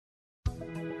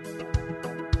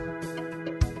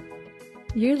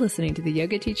You're listening to the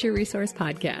Yoga Teacher Resource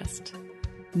Podcast.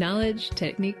 Knowledge,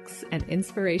 techniques, and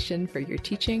inspiration for your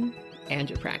teaching and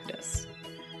your practice.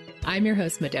 I'm your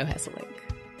host, Mado Hesselink.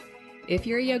 If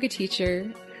you're a yoga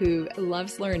teacher who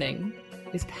loves learning,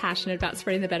 is passionate about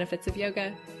spreading the benefits of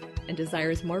yoga, and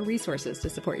desires more resources to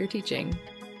support your teaching,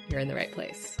 you're in the right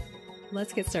place.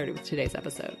 Let's get started with today's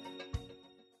episode.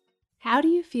 How do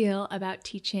you feel about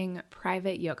teaching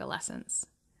private yoga lessons?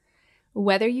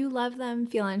 Whether you love them,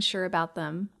 feel unsure about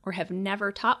them, or have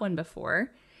never taught one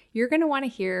before, you're going to want to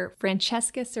hear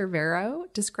Francesca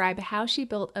Cervero describe how she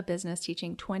built a business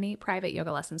teaching 20 private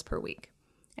yoga lessons per week.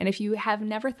 And if you have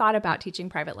never thought about teaching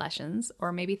private lessons,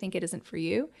 or maybe think it isn't for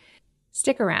you,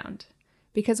 stick around.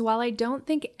 Because while I don't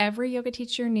think every yoga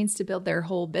teacher needs to build their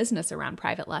whole business around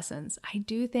private lessons, I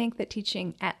do think that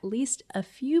teaching at least a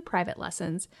few private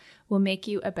lessons will make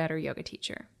you a better yoga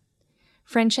teacher.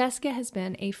 Francesca has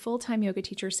been a full-time yoga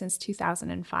teacher since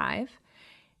 2005,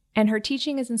 and her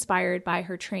teaching is inspired by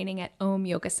her training at Om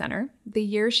Yoga Center, the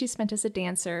years she spent as a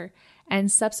dancer,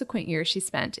 and subsequent years she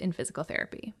spent in physical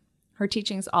therapy. Her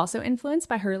teaching is also influenced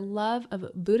by her love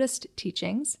of Buddhist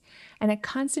teachings and a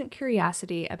constant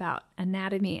curiosity about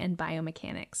anatomy and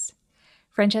biomechanics.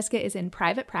 Francesca is in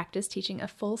private practice teaching a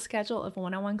full schedule of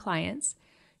one-on-one clients.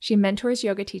 She mentors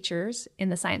yoga teachers in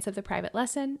the science of the private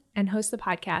lesson and hosts the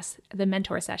podcast, The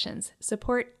Mentor Sessions,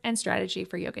 Support and Strategy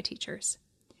for Yoga Teachers.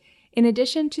 In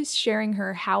addition to sharing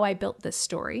her How I Built This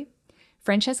Story,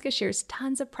 Francesca shares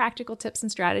tons of practical tips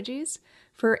and strategies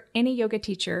for any yoga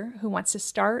teacher who wants to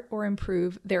start or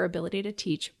improve their ability to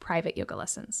teach private yoga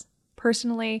lessons.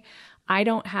 Personally, I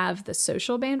don't have the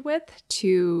social bandwidth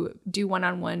to do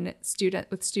one-on-one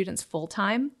with students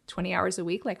full-time, 20 hours a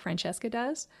week like Francesca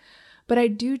does, but I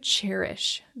do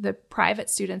cherish the private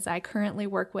students I currently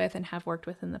work with and have worked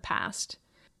with in the past.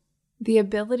 The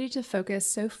ability to focus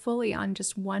so fully on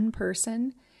just one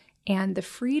person and the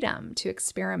freedom to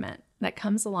experiment that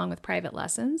comes along with private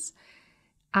lessons,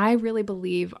 I really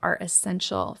believe are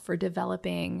essential for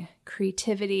developing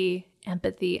creativity,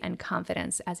 empathy, and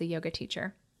confidence as a yoga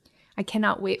teacher. I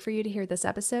cannot wait for you to hear this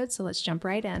episode, so let's jump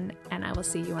right in, and I will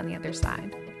see you on the other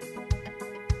side.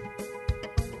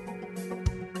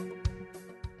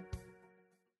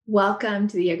 Welcome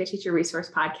to the Yoga Teacher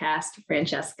Resource Podcast,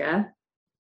 Francesca.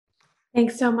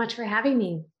 Thanks so much for having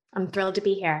me. I'm thrilled to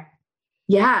be here.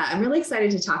 Yeah, I'm really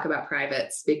excited to talk about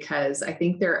privates because I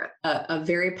think they're a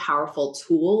very powerful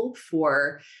tool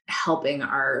for helping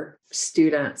our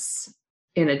students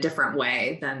in a different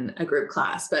way than a group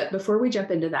class. But before we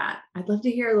jump into that, I'd love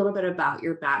to hear a little bit about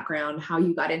your background, how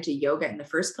you got into yoga in the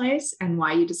first place, and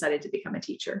why you decided to become a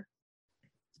teacher.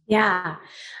 Yeah,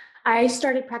 I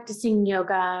started practicing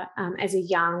yoga as a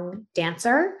young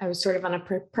dancer. I was sort of on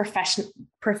a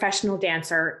professional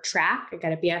dancer track. I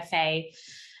got a BFA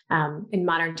in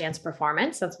modern dance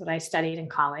performance. That's what I studied in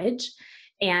college,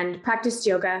 and practiced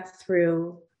yoga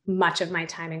through much of my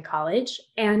time in college,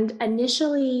 and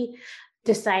initially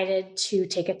decided to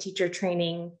take a teacher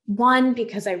training, one,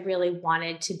 because I really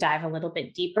wanted to dive a little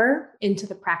bit deeper into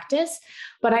the practice,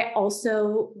 but I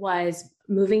also was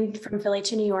moving from Philly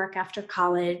to New York after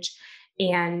college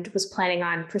and was planning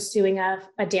on pursuing a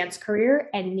dance career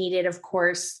and needed, of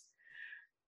course,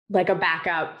 like a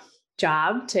backup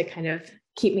job to kind of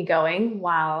keep me going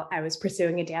while I was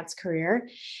pursuing a dance career,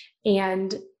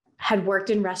 and had worked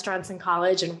in restaurants in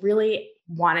college and really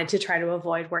wanted to try to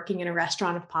avoid working in a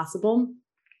restaurant if possible.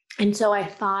 And so I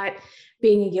thought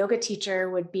being a yoga teacher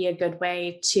would be a good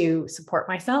way to support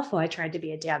myself while I tried to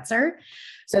be a dancer.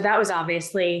 So that was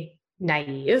obviously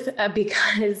naive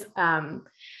because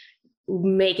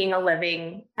making a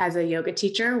living as a yoga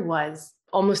teacher was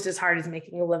almost as hard as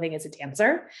making a living as a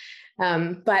dancer.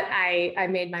 But I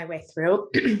made my way through.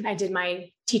 I did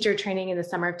my teacher training in the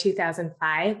summer of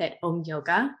 2005 at Om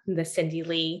Yoga, the Cindy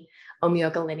Lee Om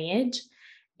Yoga lineage,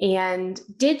 and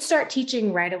did start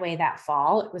teaching right away that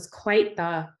fall. It was quite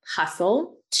the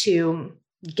hustle to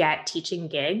get teaching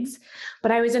gigs,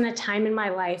 but I was in a time in my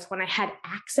life when I had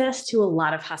access to a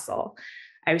lot of hustle.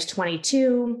 I was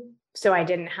 22, so I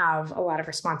didn't have a lot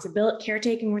of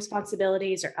caretaking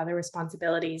responsibilities or other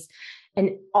responsibilities.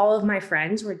 And all of my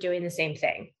friends were doing the same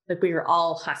thing. Like, we were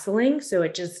all hustling. So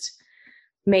it just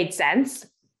made sense.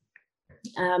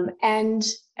 And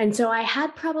so I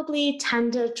had probably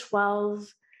 10 to 12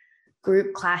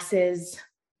 group classes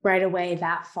right away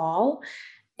that fall.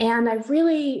 And I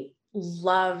really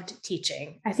loved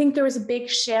teaching. I think there was a big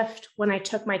shift when I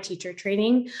took my teacher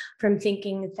training from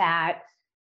thinking that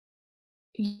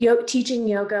teaching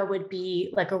yoga would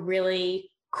be like a really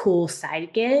cool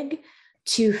side gig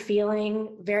to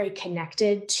feeling very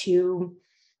connected to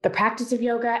the practice of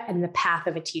yoga and the path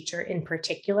of a teacher in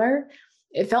particular.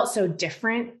 It felt so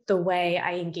different the way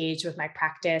I engaged with my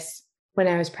practice when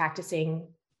I was practicing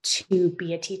to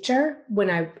be a teacher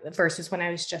versus when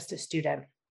I was just a student.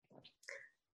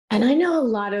 And I know a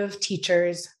lot of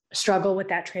teachers struggle with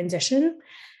that transition.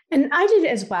 And I did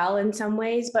as well in some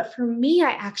ways. But for me,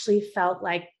 I actually felt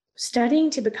like studying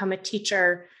to become a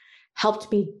teacher helped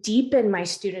me deepen my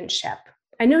studentship.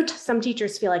 I know some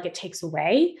teachers feel like it takes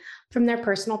away from their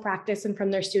personal practice and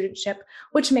from their studentship,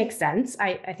 which makes sense.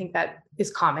 I think that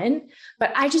is common.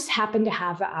 But I just happened to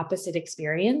have the opposite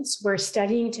experience where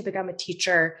studying to become a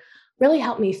teacher really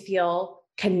helped me feel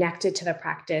connected to the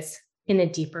practice in a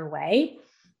deeper way.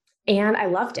 And I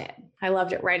loved it. I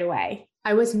loved it right away.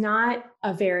 I was not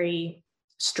a very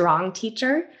strong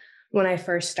teacher when I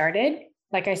first started.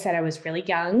 Like I said, I was really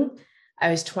young. I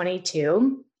was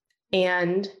 22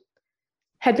 and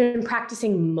had been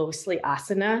practicing mostly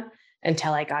asana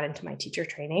until I got into my teacher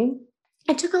training.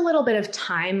 It took a little bit of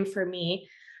time for me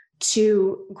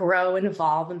to grow and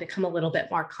evolve and become a little bit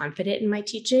more confident in my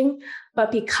teaching.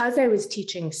 But because I was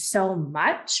teaching so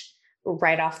much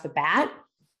right off the bat,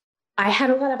 I had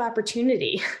a lot of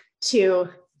opportunity to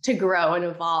grow and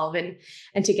evolve and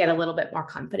to get a little bit more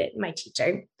confident in my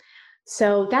teaching.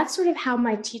 So that's sort of how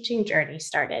my teaching journey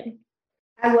started.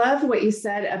 I love what you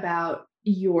said about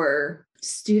your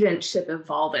studentship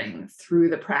evolving through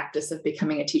the practice of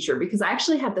becoming a teacher, because I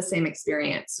actually had the same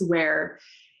experience where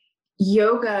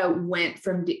yoga went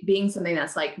from being something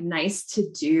that's like nice to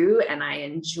do and I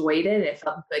enjoyed it, it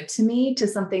felt good to me, to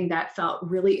something that felt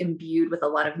really imbued with a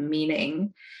lot of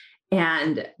meaning.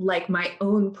 And like my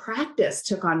own practice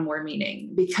took on more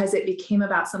meaning because it became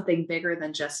about something bigger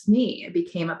than just me. It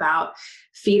became about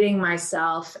feeding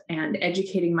myself and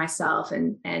educating myself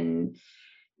and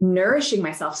nourishing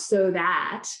myself so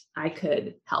that I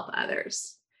could help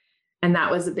others. And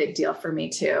that was a big deal for me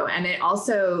too. And it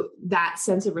also, that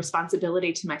sense of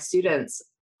responsibility to my students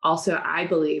also, I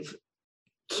believe,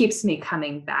 keeps me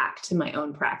coming back to my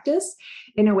own practice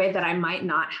in a way that I might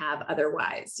not have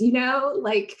otherwise,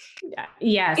 like,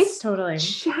 yes, it's totally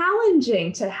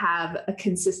challenging to have a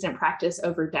consistent practice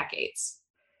over decades.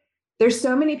 There's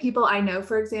so many people I know,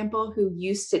 for example, who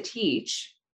used to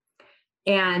teach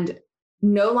and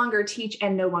no longer teach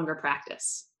and no longer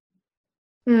practice.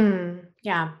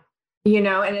 Yeah.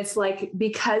 And it's like,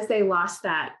 because they lost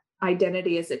that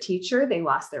identity as a teacher, they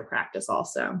lost their practice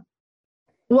also.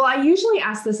 Well, I usually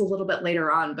ask this a little bit later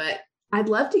on, but I'd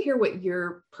love to hear what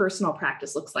your personal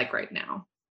practice looks like right now.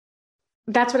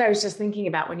 That's what I was just thinking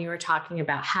about when you were talking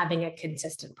about having a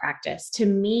consistent practice. To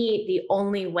me, the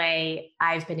only way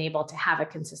I've been able to have a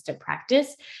consistent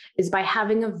practice is by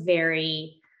having a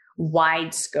very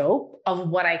wide scope of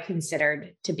what I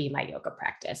considered to be my yoga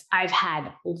practice. I've had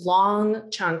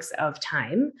long chunks of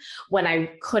time when I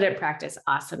couldn't practice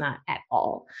asana at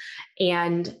all,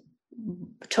 and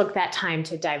took that time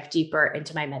to dive deeper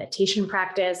into my meditation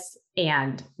practice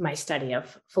and my study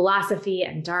of philosophy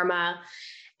and Dharma.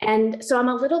 And so I'm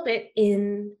a little bit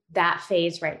in that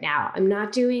phase right now. I'm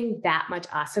not doing that much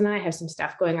asana. I have some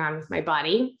stuff going on with my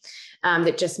body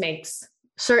that just makes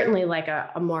certainly like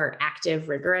a more active,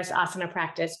 rigorous asana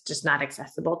practice just not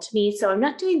accessible to me. So I'm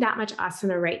not doing that much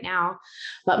asana right now,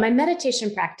 but my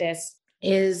meditation practice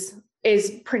is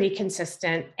pretty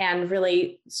consistent and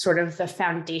really sort of the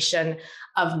foundation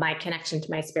of my connection to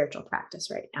my spiritual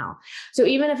practice right now. So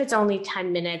even if it's only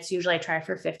 10 minutes, usually I try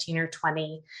for 15 or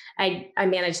 20, I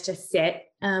manage to sit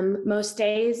most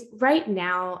days. Right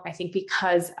now, I think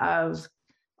because of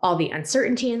all the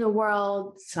uncertainty in the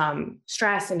world, some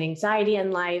stress and anxiety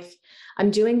in life, I'm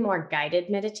doing more guided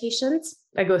meditations.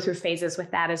 I go through phases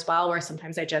with that as well, where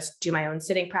sometimes I just do my own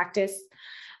sitting practice.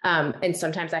 And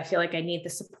sometimes I feel like I need the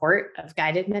support of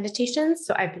guided meditations.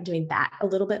 So I've been doing that a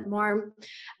little bit more,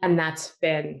 and that's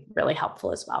been really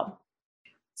helpful as well.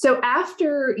 So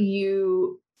after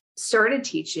you started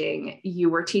teaching, you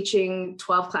were teaching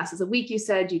 12 classes a week. You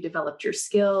said you developed your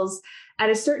skills.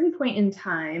 At a certain point in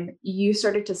time, you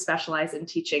started to specialize in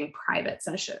teaching private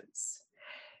sessions.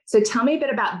 So tell me a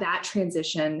bit about that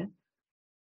transition.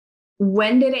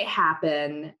 When did it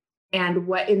happen? And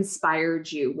what inspired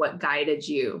you? What guided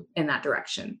you in that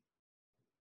direction?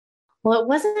 Well, it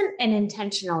wasn't an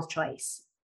intentional choice.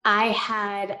 I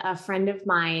had a friend of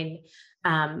mine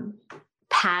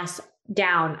pass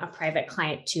down a private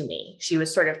client to me. She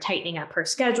was sort of tightening up her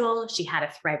schedule. She had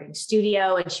a thriving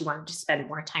studio and she wanted to spend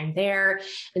more time there.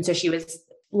 And so she was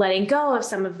letting go of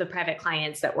some of the private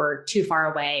clients that were too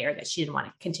far away or that she didn't want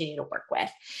to continue to work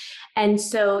with. And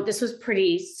so this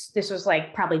was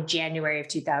like probably January of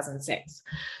 2006.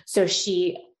 So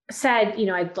she said,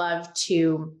 I'd love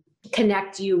to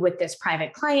connect you with this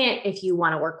private client if you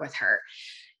want to work with her.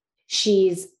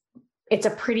 It's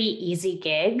a pretty easy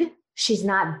gig. She's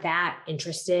not that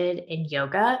interested in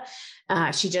yoga.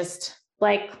 She just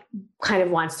kind of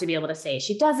wants to be able to say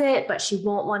she does it, but she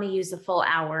won't want to use the full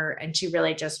hour. And she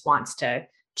really just wants to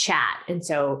chat. And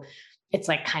so it's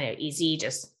kind of easy,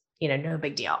 just, no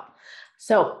big deal.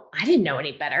 So I didn't know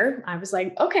any better. I was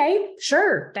like, okay,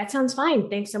 sure. That sounds fine.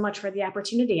 Thanks so much for the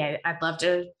opportunity. I'd love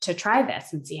to try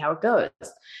this and see how it goes.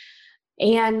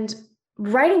 And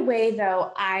right away,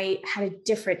 though, I had a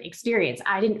different experience.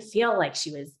 I didn't feel like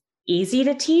she was easy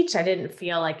to teach. I didn't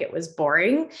feel like it was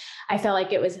boring. I felt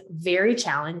like it was very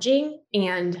challenging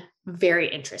and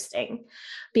very interesting,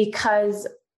 because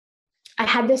I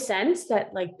had the sense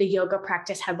that the yoga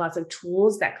practice had lots of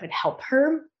tools that could help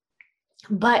her,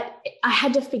 but I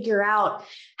had to figure out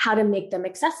how to make them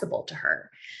accessible to her.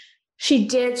 She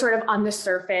did sort of on the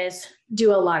surface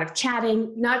do a lot of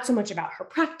chatting, not so much about her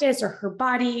practice or her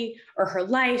body or her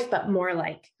life, but more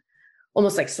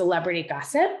almost like celebrity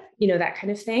gossip, that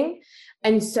kind of thing.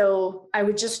 And so I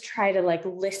would just try to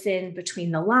listen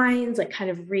between the lines, kind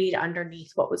of read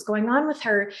underneath what was going on with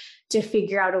her to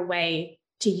figure out a way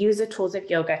to use the tools of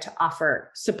yoga to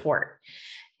offer support.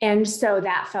 And so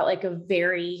that felt like a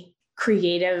very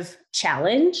creative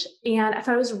challenge. And I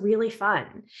thought it was really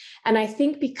fun. And I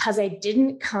think because I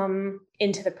didn't come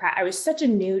into I was such a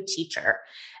new teacher,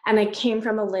 and I came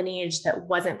from a lineage that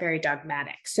wasn't very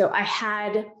dogmatic. So I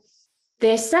had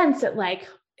this sense that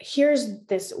here's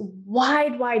this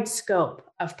wide scope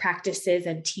of practices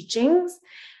and teachings,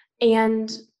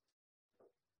 and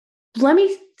let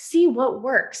me see what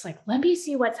works. Let me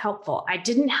see what's helpful. I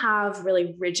didn't have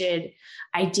really rigid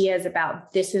ideas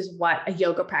about this is what a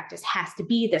yoga practice has to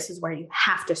be. This is where you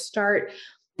have to start.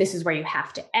 This is where you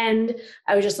have to end.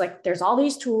 I was just there's all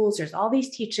these tools, there's all these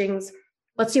teachings.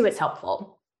 Let's see what's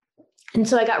helpful. And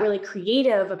so I got really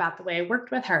creative about the way I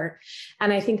worked with her.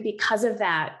 And I think because of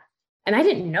that, and I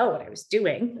didn't know what I was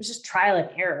doing, it was just trial and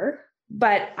error,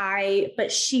 but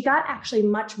she got actually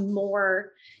much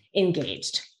more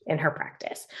engaged in her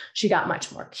practice. She got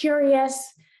much more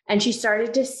curious, and she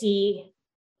started to see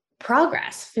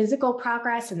progress, physical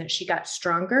progress, and that she got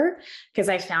stronger because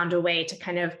I found a way to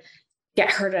kind of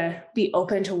get her to be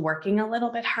open to working a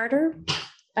little bit harder,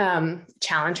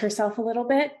 challenge herself a little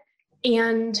bit,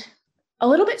 and a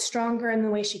little bit stronger in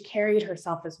the way she carried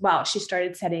herself as well. She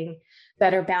started setting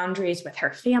better boundaries with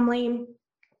her family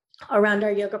around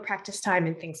our yoga practice time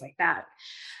and things like that.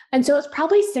 And so it's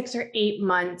probably 6 or 8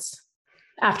 months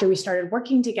after we started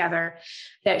working together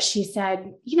that she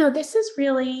said, this is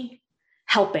really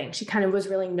helping. She kind of was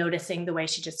really noticing the way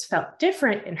she just felt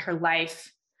different in her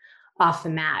life off the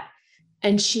mat.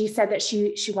 And she said that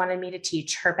she wanted me to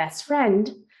teach her best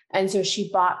friend. And so she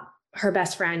bought her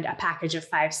best friend a package of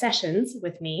 5 sessions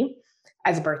with me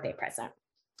as a birthday present.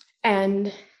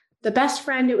 And the best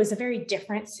friend, it was a very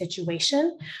different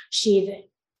situation. She'd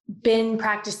been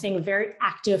practicing a very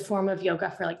active form of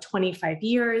yoga for 25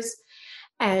 years.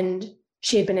 And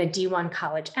she had been a D1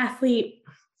 college athlete.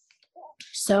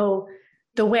 So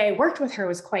the way I worked with her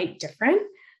was quite different,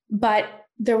 but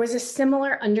there was a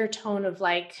similar undertone of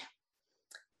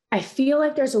I feel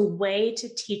like there's a way to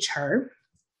teach her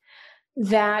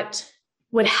that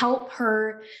would help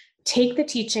her take the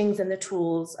teachings and the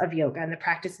tools of yoga and the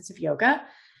practices of yoga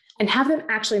and have them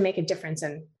actually make a difference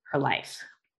in her life.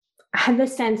 I had the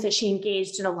sense that she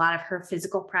engaged in a lot of her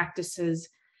physical practices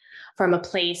from a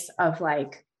place of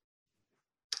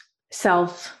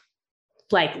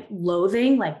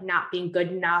loathing, not being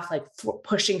good enough,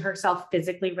 pushing herself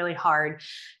physically really hard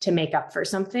to make up for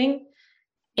something.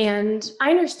 And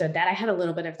I understood that. I had a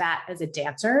little bit of that as a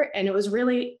dancer, and it was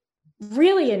really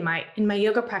in my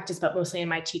yoga practice, but mostly in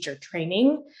my teacher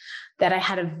training, that I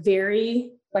had a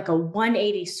very a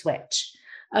 180 switch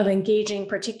of engaging,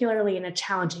 particularly in a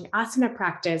challenging asana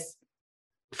practice,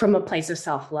 from a place of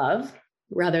self-love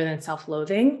rather than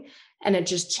self-loathing. And it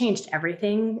just changed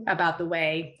everything about the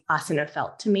way asana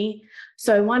felt to me.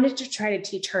 So I wanted to try to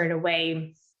teach her in a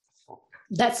way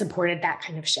that supported that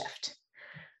kind of shift.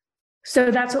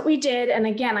 So that's what we did. And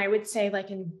again, I would say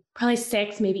in probably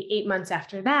 6, maybe 8 months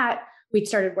after that, we'd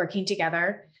started working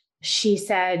together. She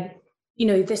said,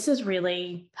 this is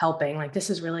really helping. This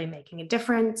is really making a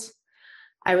difference.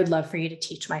 I would love for you to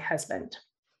teach my husband.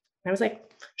 And I was like,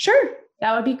 sure,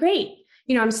 that would be great.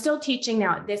 I'm still teaching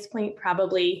now at this point,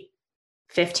 probably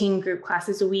 15 group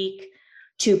classes a week,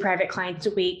 2 private clients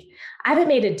a week. I haven't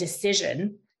made a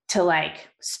decision to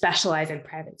specialize in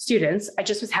private students. I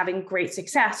just was having great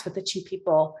success with the 2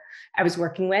 people I was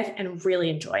working with and really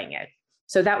enjoying it.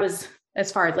 So that was as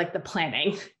far as the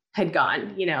planning had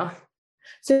gone,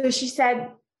 So she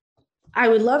said, I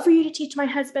would love for you to teach my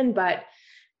husband, but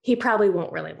he probably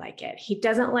won't really like it. He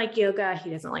doesn't like yoga. He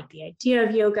doesn't like the idea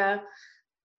of yoga.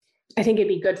 I think it'd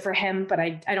be good for him, but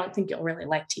I don't think you'll really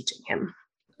like teaching him.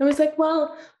 I was like,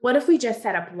 well, what if we just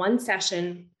set up one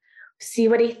session, see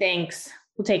what he thinks?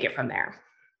 We'll take it from there.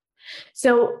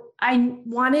 So I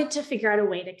wanted to figure out a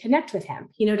way to connect with him,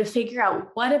 to figure out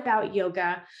what about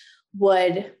yoga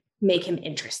would make him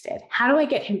interested. How do I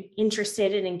get him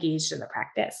interested and engaged in the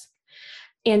practice?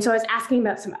 And so I was asking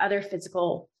about some other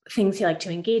physical things he liked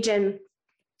to engage in.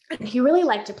 And he really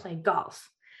liked to play golf.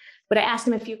 But I asked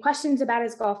him a few questions about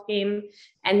his golf game,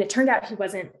 and it turned out he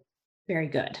wasn't very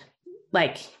good.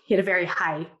 Like, he had a very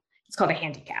high, it's called a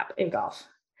handicap in golf.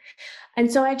 And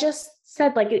so I just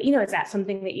said, like, is that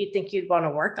something that you think you'd want to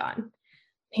work on?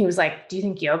 He was like, do you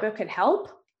think yoga could help?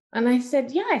 And I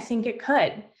said, yeah, I think it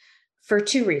could, for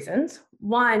two reasons.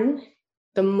 One,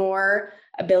 the more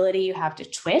ability you have to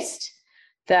twist,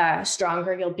 the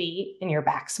stronger you'll be in your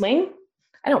backswing.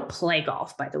 I don't play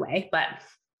golf, by the way, but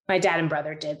my dad and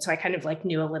brother did. So I kind of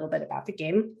knew a little bit about the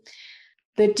game.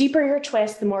 The deeper your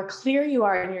twist, the more clear you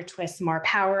are in your twist, the more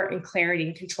power and clarity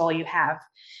and control you have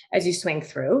as you swing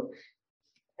through.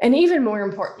 And even more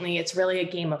importantly, it's really a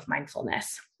game of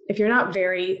mindfulness. If you're not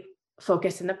very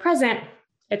focused in the present,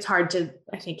 it's hard to,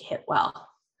 I think, hit well.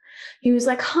 He was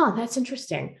like, that's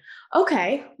interesting.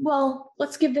 Okay, well,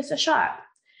 let's give this a shot.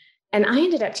 And I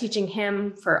ended up teaching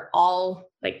him for all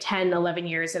 10, 11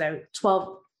 years that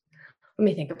 12, let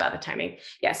me think about the timing.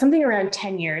 Yeah, something around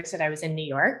 10 years that I was in New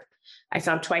York. I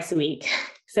saw him twice a week.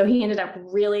 So he ended up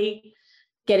really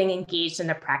getting engaged in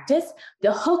the practice.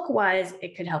 The hook was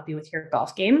it could help you with your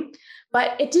golf game,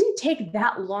 but it didn't take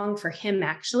that long for him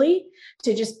actually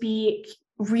to just be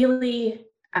really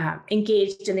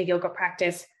engaged in the yoga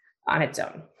practice on its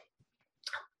own.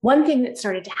 One thing that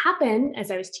started to happen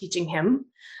as I was teaching him,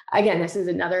 again, this is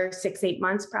another 6-8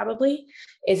 months probably,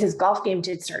 is his golf game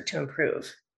did start to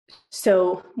improve.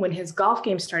 So when his golf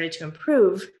game started to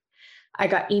improve, I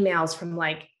got emails from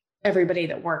everybody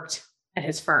that worked at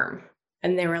his firm.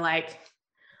 And they were like,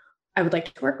 I would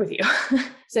like to work with you.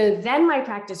 So then my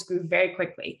practice grew very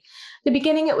quickly. The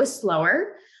beginning, it was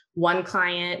slower, 1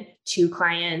 client, 2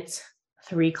 clients,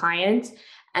 3 clients.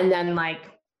 And then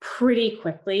pretty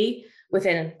quickly,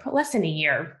 within less than a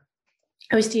year,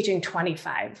 I was teaching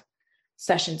 25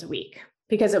 sessions a week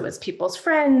because it was people's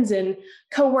friends and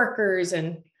coworkers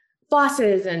and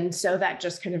bosses. And so that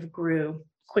just kind of grew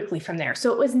quickly from there.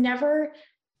 So it was never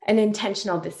an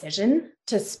intentional decision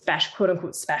to quote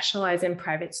unquote specialize in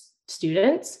private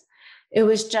students. It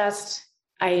was just,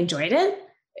 I enjoyed it.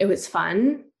 It was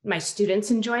fun. My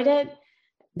students enjoyed it.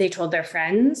 They told their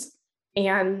friends,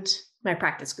 and my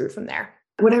practice grew from there.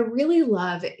 What I really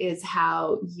love is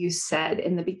how you said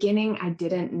in the beginning, I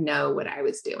didn't know what I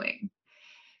was doing,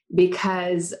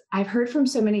 because I've heard from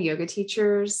so many yoga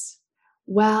teachers,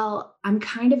 well, I'm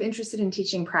kind of interested in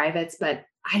teaching privates, but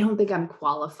I don't think I'm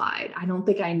qualified. I don't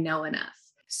think I know enough.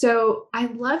 So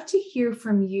I'd love to hear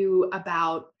from you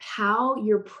about how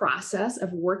your process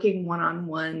of working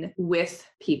one-on-one with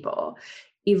people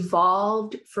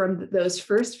evolved from those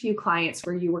first few clients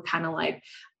where you were kind of like,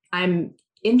 I'm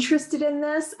interested in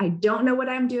this. I don't know what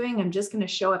I'm doing. I'm just going to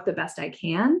show up the best I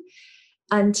can,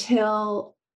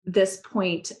 until this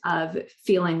point of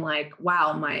feeling like,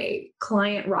 wow, my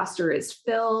client roster is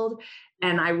filled.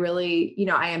 And I really,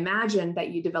 I imagine that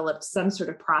you developed some sort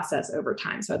of process over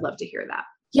time. So I'd love to hear that.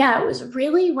 Yeah, it was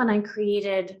really when I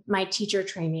created my teacher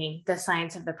training, The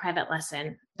Science of the Private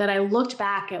Lesson, that I looked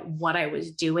back at what I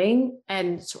was doing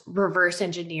and reverse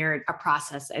engineered a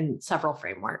process and several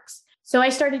frameworks. So I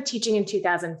started teaching in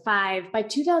 2005. By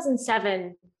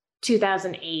 2007,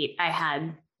 2008, I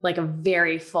had a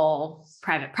very full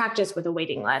private practice with a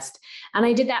waiting list. And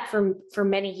I did that for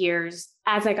many years.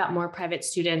 As I got more private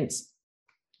students,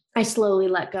 I slowly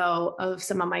let go of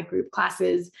some of my group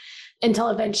classes until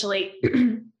eventually,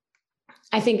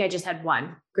 I think I just had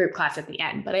one group class at the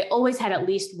end, but I always had at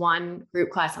least one group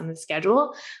class on the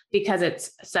schedule because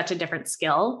it's such a different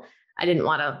skill. I didn't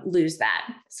want to lose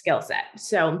that skill set.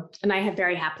 So, and I have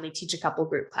very happily teach a couple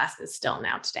group classes still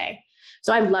now today.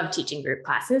 So I love teaching group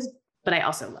classes, but I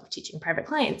also love teaching private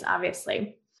clients,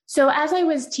 obviously. So as I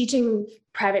was teaching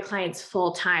private clients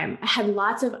full time, I had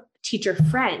lots of teacher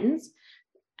friends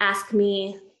ask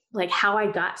me how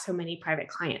I got so many private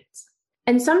clients.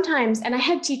 And sometimes, and I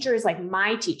had teachers like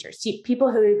my teachers,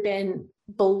 people who had been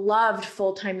beloved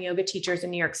full-time yoga teachers in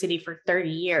New York City for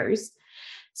 30 years,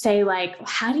 say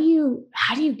how do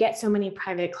you get so many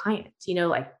private clients?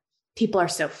 People are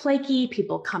so flaky,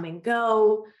 people come and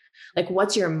go.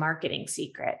 What's your marketing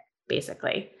secret,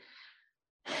 basically?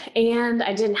 And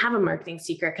I didn't have a marketing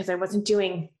secret because I wasn't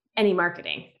doing any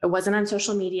marketing. I wasn't on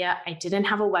social media. I didn't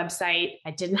have a website.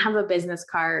 I didn't have a business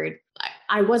card.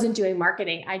 I wasn't doing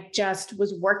marketing. I just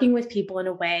was working with people in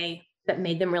a way that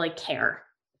made them really care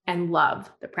and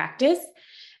love the practice.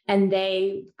 And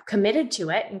they committed to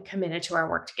it and committed to our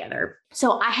work together.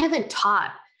 So I haven't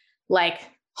taught like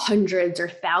hundreds or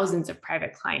thousands of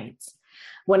private clients.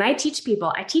 When I teach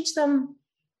people, I teach them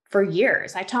for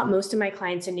years. I taught most of my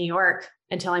clients in New York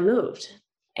until I moved.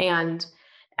 And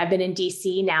I've been in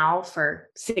DC now for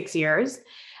 6 years.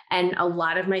 And a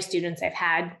lot of my students I've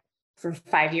had for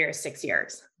 5 years, 6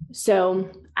 years. So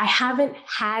I haven't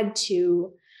had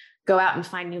to go out and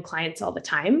find new clients all the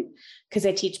time because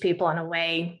I teach people in a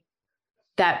way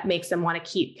that makes them want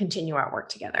to continue our work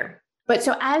together. But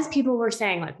so as people were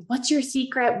saying, like, what's your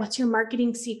secret? What's your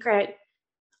marketing secret?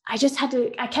 I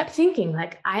kept thinking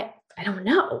like, I don't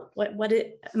know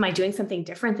am I doing something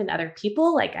different than other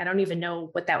people? Like, I don't even know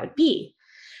what that would be.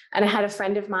 And I had a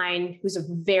friend of mine who's a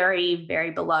very,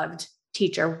 very beloved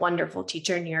teacher, wonderful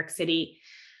teacher in New York City,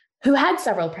 who had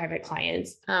several private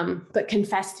clients, but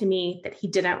confessed to me that he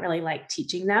didn't really like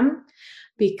teaching them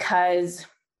because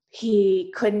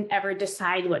he couldn't ever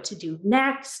decide what to do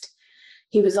next.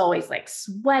 He was always like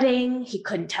sweating. He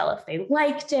couldn't tell if they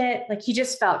liked it. Like, he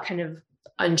just felt kind of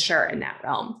unsure in that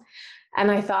realm. And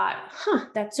I thought,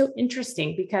 that's so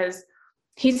interesting because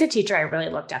he's a teacher I really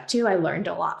looked up to. I learned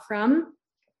a lot from.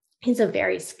 He's a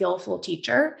very skillful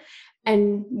teacher,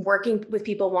 and working with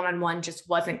people one-on-one just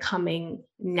wasn't coming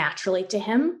naturally to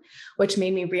him, which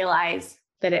made me realize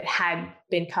that it had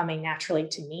been coming naturally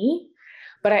to me.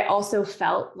 But I also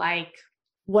felt like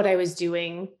what I was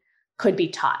doing could be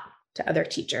taught to other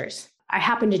teachers. I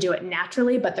happen to do it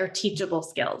naturally, but they're teachable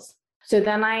skills. So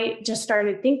then I just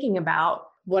started thinking about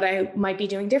what I might be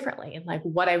doing differently and like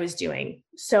what I was doing.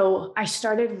 So I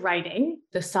started writing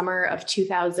the summer of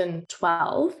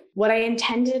 2012, what I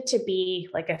intended to be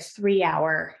like a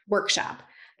 3-hour workshop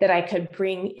that I could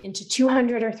bring into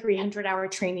 200 or 300-hour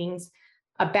trainings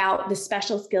about the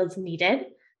special skills needed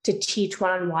to teach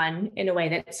one-on-one in a way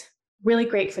that's really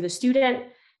great for the student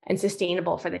and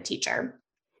sustainable for the teacher.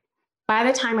 By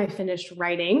the time I finished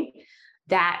writing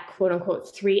that quote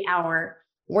unquote 3-hour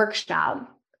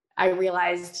workshop, I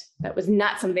realized that was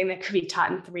not something that could be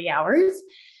taught in 3 hours.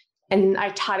 And I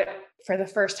taught it for the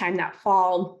first time that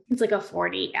fall. It's like a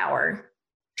 40-hour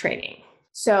training.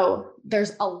 So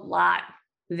there's a lot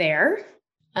there.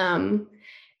 So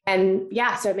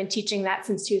I've been teaching that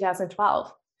since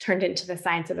 2012, turned into the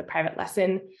Science of the Private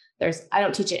Lesson. I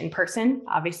don't teach it in person,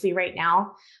 obviously right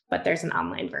now, but there's an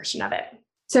online version of it.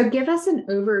 So give us an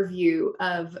overview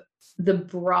of the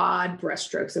broad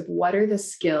brushstrokes of what are the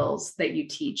skills that you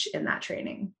teach in that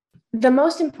training. The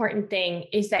most important thing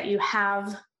is that you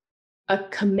have a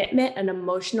commitment, an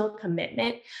emotional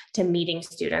commitment to meeting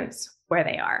students where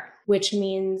they are, which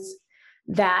means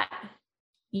that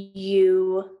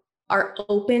you are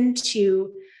open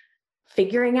to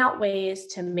figuring out ways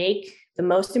to make the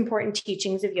most important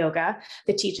teachings of yoga,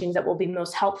 the teachings that will be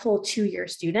most helpful to your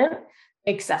student,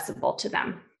 accessible to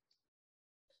them.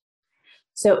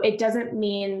 So it doesn't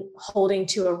mean holding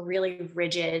to a really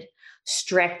rigid,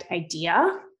 strict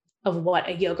idea of what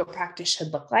a yoga practice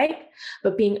should look like,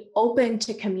 but being open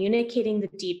to communicating the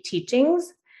deep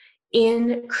teachings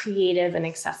in creative and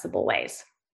accessible ways.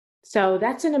 So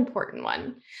that's an important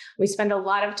one. We spend a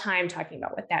lot of time talking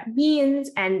about what that means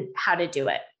and how to do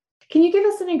it. Can you give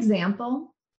us an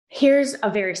example? Here's a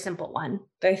very simple one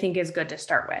that I think is good to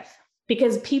start with,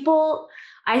 because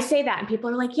I say that and people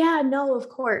are like, yeah, no, of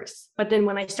course. But then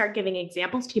when I start giving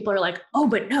examples, people are like, oh,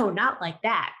 but no, not like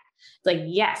that. It's like,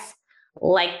 yes,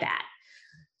 like that.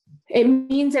 It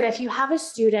means that if you have a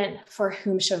student for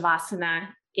whom Shavasana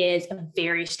is a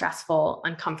very stressful,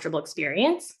 uncomfortable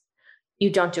experience, you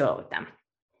don't do it with them.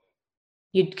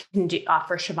 You can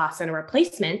offer Shavasana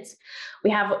replacements.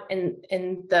 We have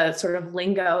in the sort of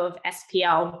lingo of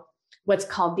SPL, what's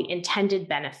called the intended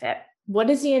benefit.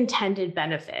 What is the intended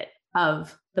benefit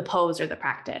of the pose or the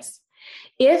practice?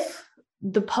 If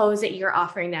the pose that you're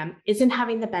offering them isn't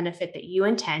having the benefit that you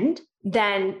intend,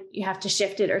 then you have to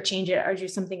shift it or change it or do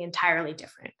something entirely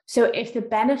different. So if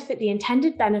the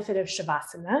intended benefit of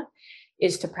Shavasana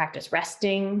is to practice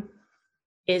resting,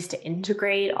 is to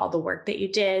integrate all the work that you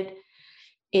did,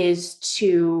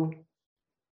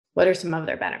 what are some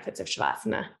other benefits of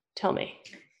Shavasana? Tell me.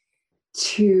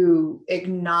 To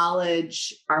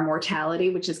acknowledge our mortality,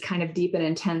 which is kind of deep and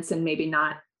intense and maybe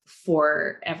not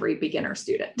for every beginner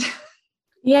student.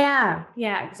 Yeah,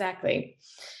 exactly.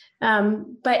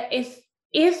 But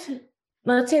if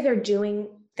let's say they're doing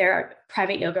their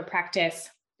private yoga practice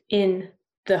in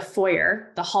the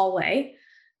foyer, the hallway,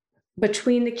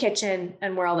 between the kitchen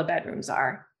and where all the bedrooms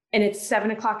are. And it's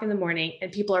 7:00 in the morning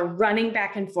and people are running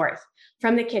back and forth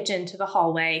from the kitchen to the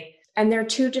hallway, and they're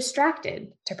too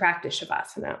distracted to practice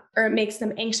Shavasana, or it makes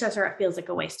them anxious, or it feels like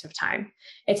a waste of time.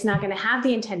 It's not going to have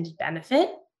the intended benefit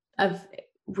of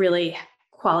really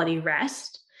quality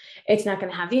rest. It's not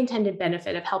going to have the intended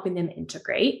benefit of helping them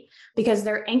integrate because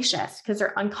they're anxious, because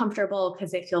they're uncomfortable,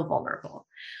 because they feel vulnerable.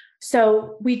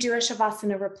 So we do a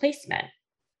Shavasana replacement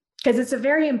because it's a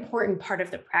very important part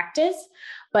of the practice.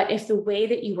 But if the way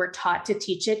that you were taught to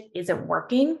teach it isn't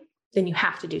working, then you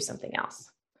have to do something else.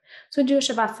 So do a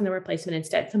Shavasana replacement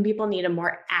instead. Some people need a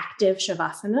more active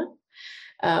Shavasana.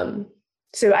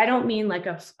 So I don't mean like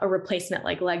a replacement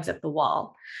like legs at the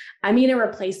wall. I mean a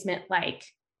replacement like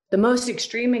the most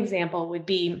extreme example would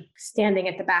be standing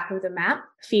at the back of the mat,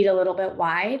 feet a little bit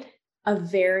wide, a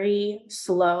very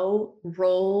slow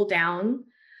roll down,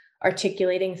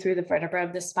 articulating through the vertebra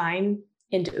of the spine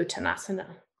into Uttanasana.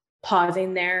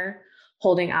 Pausing there,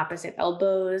 holding opposite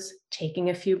elbows, taking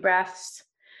a few breaths,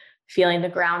 feeling the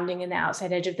grounding in the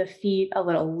outside edge of the feet, a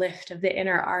little lift of the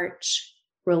inner arch,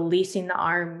 releasing the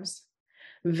arms,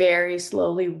 very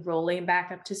slowly rolling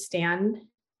back up to stand.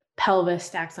 Pelvis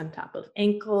stacks on top of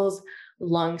ankles,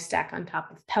 lungs stack on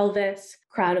top of pelvis,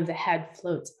 crown of the head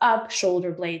floats up,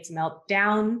 shoulder blades melt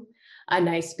down, a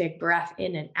nice big breath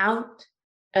in and out.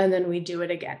 And then we do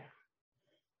it again,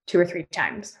 2 or 3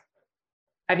 times.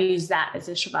 I've used that as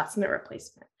a Shavasana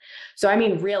replacement. So I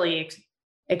mean, really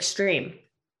extreme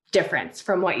difference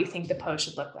from what you think the pose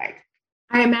should look like.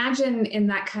 I imagine in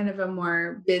that kind of a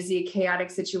more busy, chaotic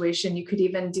situation, you could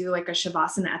even do like a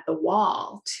Shavasana at the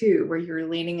wall too, where you're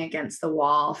leaning against the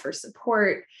wall for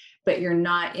support, but you're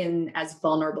not in as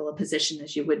vulnerable a position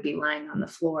as you would be lying on the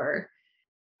floor.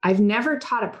 I've never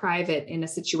taught a private in a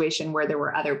situation where there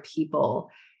were other people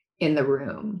in the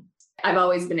room. I've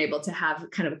always been able to have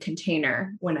kind of a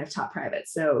container when I've taught private.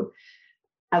 So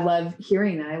I love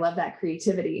hearing that. I love that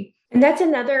creativity. And that's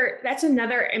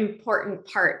another important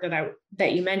part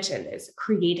that you mentioned is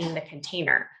creating the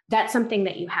container. That's something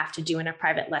that you have to do in a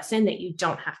private lesson that you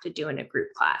don't have to do in a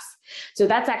group class. So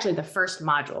that's actually the first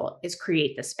module, is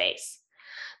create the space.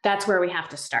 That's where we have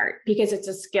to start, because it's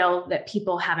a skill that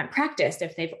people haven't practiced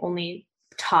if they've only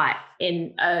taught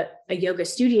in a yoga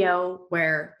studio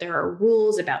where there are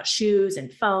rules about shoes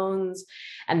and phones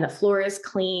and the floor is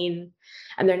clean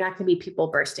and there are not going to be people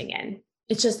bursting in.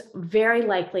 It's just very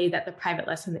likely that the private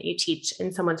lesson that you teach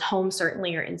in someone's home,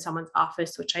 certainly, or in someone's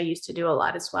office, which I used to do a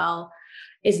lot as well,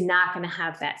 is not going to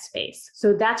have that space.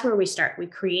 So that's where we start. We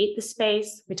create the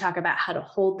space. We talk about how to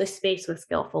hold the space with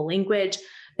skillful language.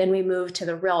 Then we move to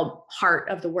the real heart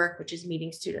of the work, which is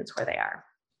meeting students where they are.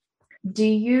 Do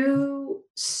you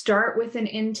start with an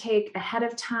intake ahead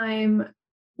of time?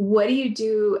 What do you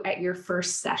do at your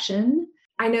first session?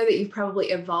 I know that you've probably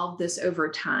evolved this over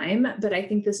time, but I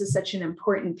think this is such an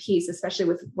important piece, especially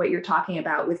with what you're talking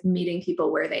about with meeting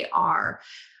people where they are.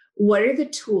 What are the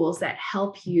tools that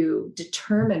help you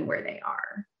determine where they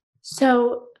are?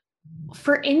 So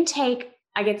for intake,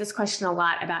 I get this question a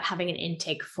lot about having an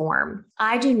intake form.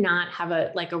 I do not have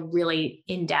a really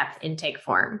in-depth intake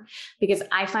form because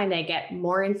I find I get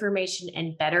more information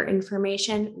and better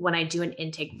information when I do an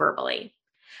intake verbally.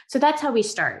 So that's how we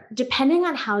start. Depending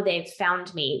on how they've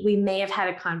found me, we may have had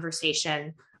a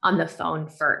conversation on the phone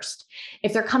first.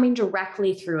 If they're coming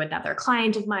directly through another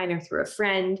client of mine or through a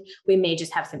friend, we may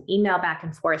just have some email back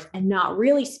and forth and not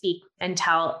really speak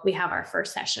until we have our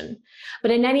first session.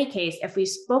 But in any case, if we've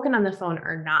spoken on the phone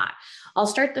or not, I'll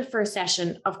start the first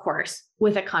session, of course,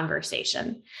 with a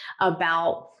conversation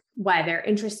about why they're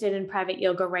interested in private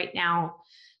yoga right now,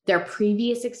 their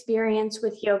previous experience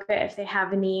with yoga, if they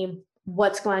have any,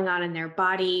 what's going on in their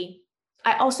body.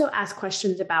 I also ask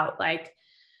questions about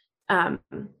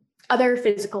other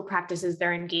physical practices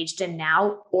they're engaged in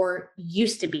now or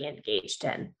used to be engaged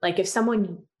in. Like if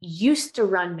someone used to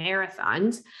run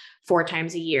marathons 4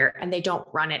 times a year and they don't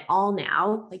run it all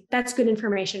now, that's good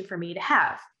information for me to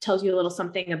have. Tells you a little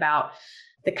something about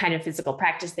the kind of physical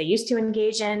practice they used to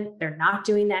engage in. They're not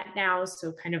doing that now.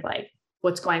 So kind of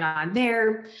what's going on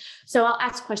there. So I'll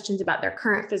ask questions about their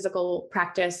current physical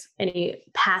practice, any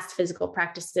past physical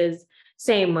practices,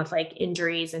 same with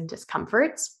injuries and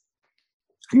discomforts.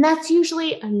 And that's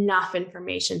usually enough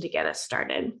information to get us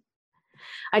started.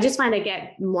 I just find I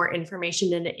get more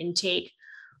information in an intake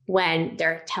when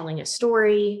they're telling a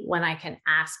story, when I can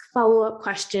ask follow-up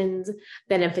questions,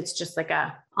 than if it's just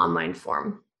a online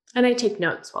form. And I take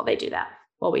notes while we do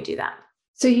that.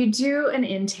 So you do an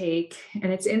intake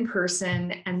and it's in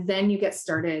person, and then you get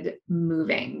started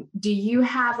moving. Do you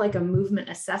have like a movement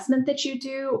assessment that you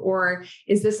do, or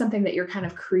is this something that you're kind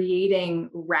of creating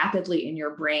rapidly in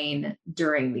your brain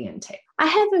during the intake? I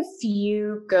have a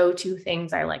few go-to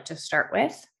things I like to start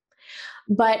with,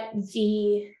 but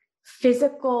the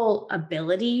physical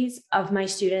abilities of my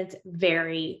students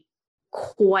vary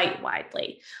quite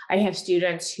widely. I have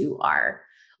students who are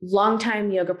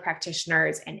longtime yoga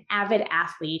practitioners and avid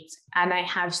athletes, and I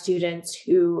have students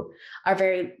who are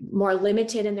very more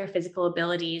limited in their physical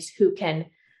abilities, who can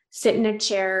sit in a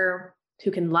chair,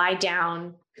 who can lie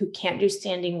down, who can't do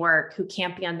standing work, who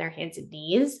can't be on their hands and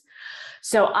knees.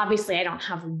 So obviously I don't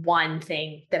have one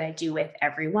thing that I do with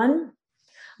everyone.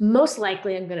 Most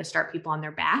likely I'm going to start people on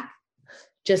their back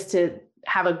just to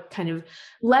have a kind of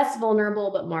less vulnerable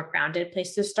but more grounded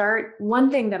place to start. One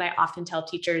thing that I often tell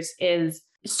teachers is,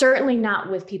 certainly not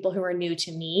with people who are new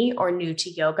to me or new to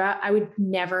yoga, I would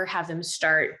never have them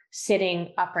start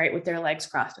sitting upright with their legs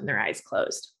crossed and their eyes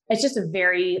closed. It's just a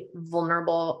very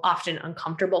vulnerable, often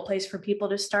uncomfortable place for people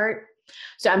to start.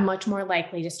 So I'm much more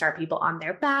likely to start people on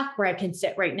their back, where I can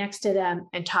sit right next to them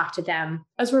and talk to them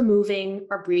as we're moving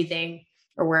or breathing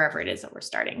or wherever it is that we're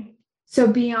starting. So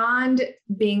beyond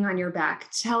being on your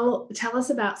back, tell us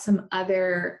about some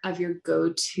other of your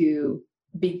go-to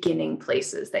beginning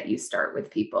places that you start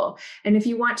with people. And if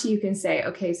you want to, you can say,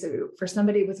 okay, so for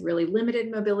somebody with really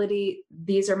limited mobility,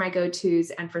 these are my go-tos.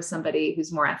 And for somebody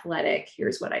who's more athletic,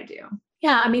 here's what I do.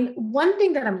 Yeah. I mean, one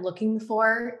thing that I'm looking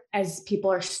for as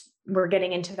people we're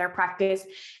getting into their practice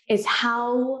is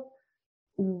how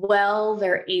well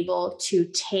they're able to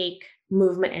take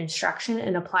movement instruction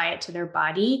and apply it to their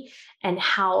body, and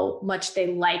how much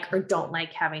they like or don't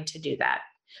like having to do that.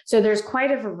 So there's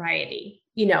quite a variety,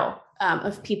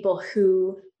 of people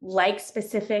who like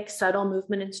specific subtle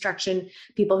movement instruction,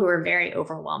 people who are very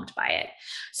overwhelmed by it.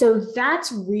 So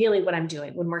that's really what I'm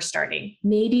doing when we're starting.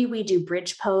 Maybe we do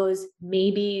bridge pose.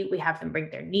 Maybe we have them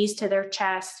bring their knees to their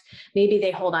chest. Maybe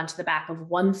they hold onto the back of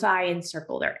one thigh and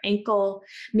circle their ankle.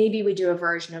 Maybe we do a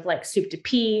version of like soup to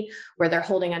pea, where they're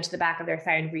holding onto the back of their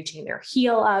thigh and reaching their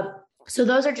heel up. So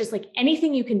those are just like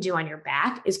anything you can do on your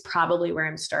back is probably where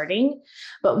I'm starting.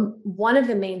 But one of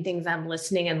the main things I'm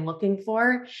listening and looking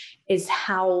for is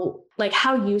how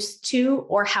used to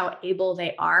or how able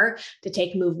they are to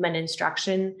take movement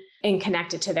instruction and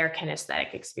connect it to their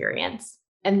kinesthetic experience.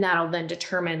 And that'll then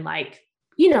determine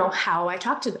how I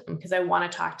talk to them, because I want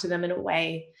to talk to them in a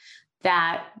way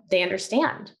that they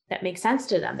understand, that makes sense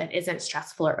to them, that isn't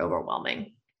stressful or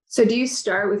overwhelming. So do you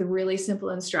start with really simple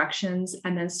instructions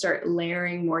and then start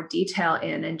layering more detail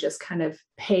in and just kind of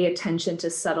pay attention to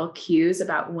subtle cues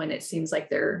about when it seems like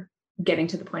they're getting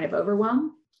to the point of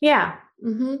overwhelm? Yeah.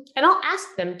 Mm-hmm. And I'll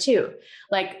ask them too,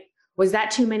 was that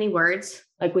too many words?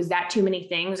 Was that too many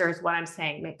things, or is what I'm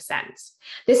saying make sense?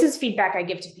 This is feedback I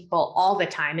give to people all the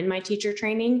time in my teacher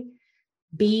training.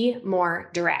 Be more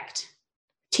direct.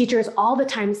 Teachers all the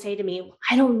time say to me,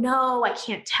 I don't know, I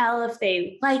can't tell if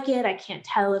they like it. I can't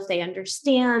tell if they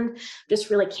understand, just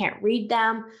really can't read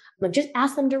them. Just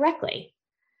ask them directly.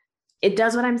 It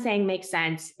does what I'm saying make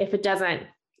sense. If it doesn't,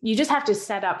 you just have to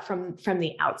set up from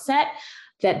the outset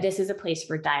that this is a place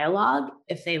for dialogue.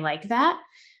 If they like that,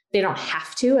 they don't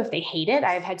have to. If they hate it,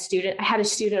 I had a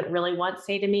student really once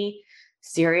say to me,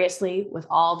 seriously, with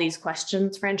all these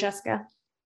questions, Francesca,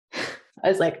 I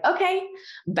was like, okay,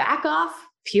 back off.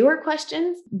 Fewer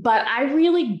questions, but I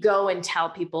really go and tell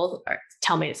people, or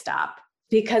tell me to stop,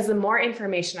 because the more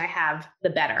information I have, the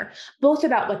better, both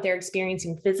about what they're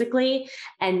experiencing physically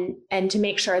and to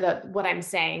make sure that what I'm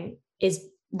saying is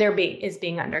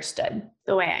being understood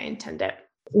the way I intend it.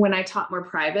 When I taught more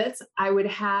privates, I would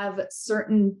have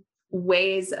certain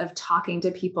ways of talking to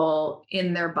people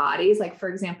in their bodies. Like, for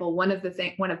example, one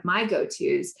of my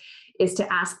go-tos is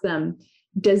to ask them,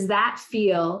 does that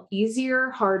feel easier,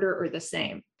 harder, or the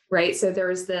same? Right? So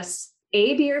there's this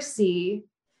A, B, or C.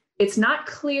 It's not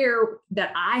clear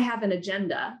that I have an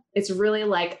agenda. It's really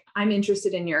like, I'm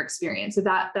interested in your experience. So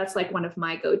that's like one of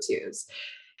my go-tos.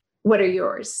 What are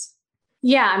yours?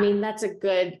 Yeah, I mean, that's a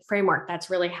good framework. That's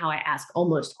really how I ask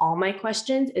almost all my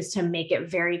questions, is to make it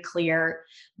very clear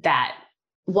that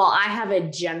while I have a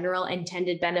general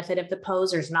intended benefit of the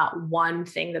pose, there's not one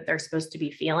thing that they're supposed to be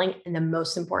feeling. And the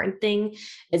most important thing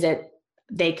is that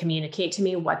they communicate to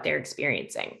me what they're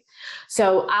experiencing.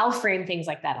 So I'll frame things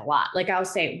like that a lot. I'll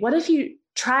say, what if you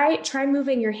try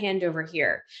moving your hand over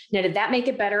here? Now, did that make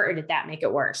it better or did that make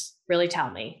it worse? Really tell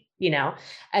me,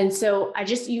 And so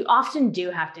you often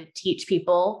do have to teach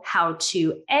people how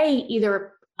to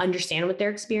either understand what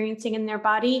they're experiencing in their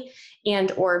body,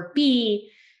 and or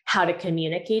B, how to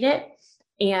communicate it.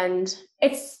 And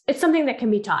it's something that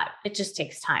can be taught. It just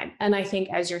takes time. And I think,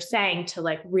 as you're saying, to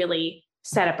like really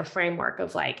set up a framework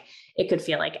of like, it could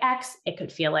feel like X, it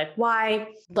could feel like Y.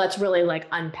 Let's really like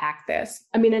unpack this.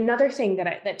 I mean, another thing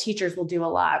that teachers will do a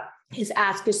lot is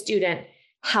ask a student,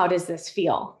 how does this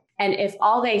feel? And if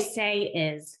all they say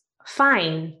is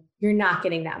fine, you're not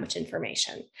getting that much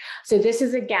information. So this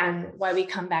is, again, why we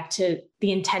come back to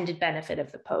the intended benefit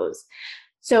of the pose.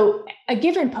 So a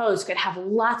given pose could have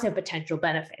lots of potential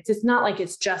benefits. It's not like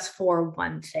it's just for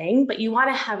one thing, but you want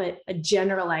to have a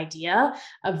general idea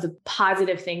of the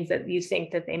positive things that you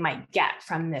think that they might get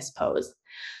from this pose.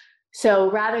 So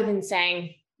rather than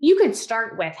saying, you could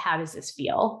start with, how does this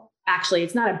feel? Actually,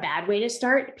 it's not a bad way to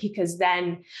start, because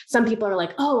then some people are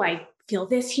like, oh, I feel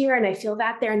this here and I feel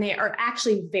that there. And they are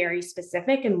actually very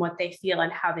specific in what they feel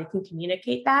and how they can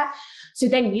communicate that. So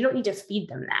then you don't need to feed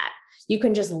them that. You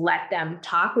can just let them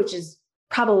talk, which is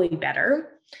probably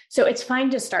better. So it's fine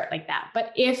to start like that.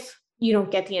 But if you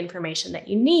don't get the information that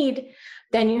you need,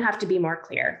 then you have to be more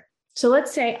clear. So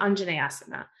let's say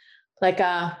Anjaneyasana, like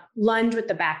a lunge with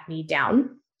the back knee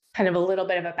down, kind of a little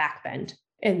bit of a back bend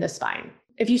in the spine.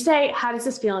 If you say, how does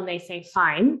this feel? And they say,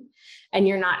 fine, and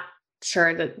you're not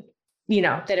sure that,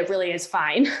 that it really is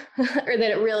fine or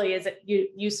that it really is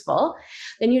useful,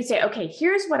 then you'd say, okay,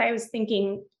 here's what I was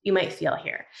thinking you might feel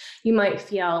here. You might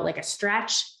feel like a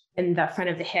stretch in the front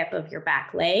of the hip of your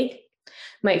back leg,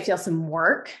 might feel some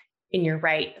work in your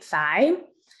right thigh,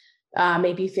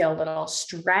 maybe feel a little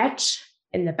stretch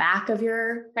in the back of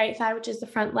your right thigh, which is the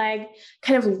front leg.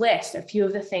 Kind of list a few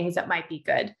of the things that might be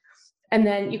good. And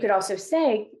then you could also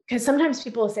say, because sometimes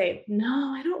people will say,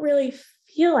 no, I don't really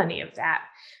feel any of that.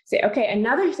 Say, okay,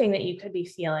 another thing that you could be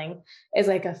feeling is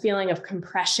like a feeling of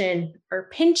compression or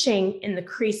pinching in the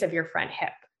crease of your front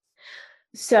hip.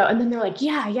 So, and then they're like,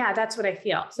 yeah, that's what I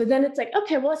feel. So then it's like,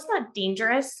 okay, well, it's not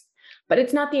dangerous, but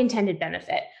it's not the intended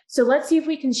benefit. So let's see if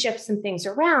we can shift some things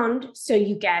around so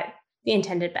you get the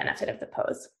intended benefit of the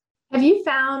pose. Have you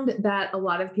found that a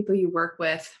lot of people you work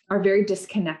with are very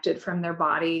disconnected from their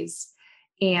bodies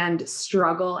and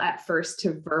struggle at first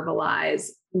to verbalize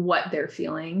what they're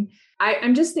feeling?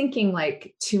 I'm just thinking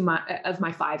like of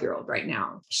my 5-year-old right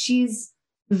now. She's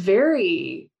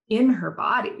very in her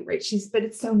body, right? But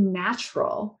it's so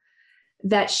natural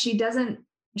that she doesn't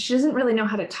really know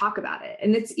how to talk about it.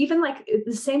 And it's even like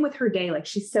the same with her day. Like,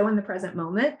 she's so in the present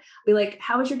moment. Be like,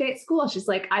 how was your day at school? She's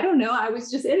like, I don't know. I was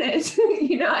just in it.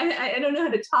 I don't know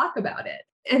how to talk about it.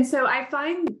 And so I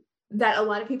find that a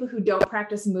lot of people who don't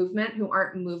practice movement, who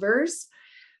aren't movers,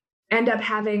 end up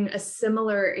having a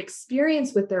similar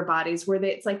experience with their bodies where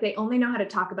it's like they only know how to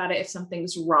talk about it if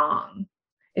something's wrong.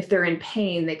 If they're in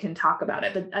pain, they can talk about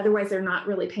it, but otherwise they're not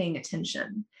really paying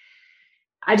attention.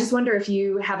 I just wonder if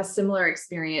you have a similar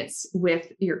experience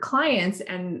with your clients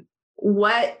and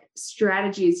what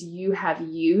strategies you have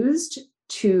used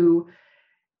to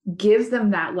give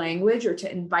them that language or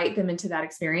to invite them into that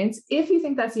experience, if you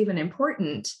think that's even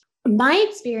important. My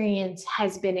experience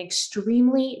has been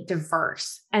extremely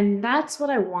diverse. And that's what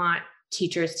I want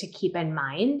teachers to keep in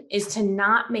mind, is to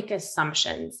not make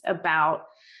assumptions about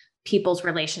people's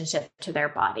relationship to their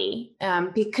body,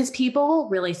 because people will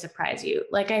really surprise you.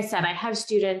 Like I said, I have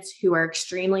students who are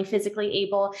extremely physically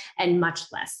able and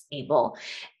much less able,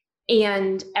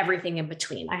 and everything in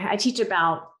between. I teach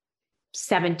about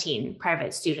 17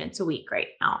 private students a week right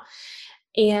now,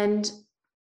 and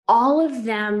all of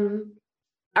them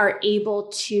are able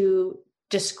to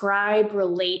describe,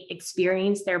 relate,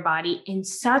 experience their body in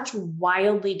such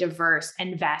wildly diverse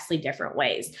and vastly different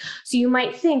ways. So you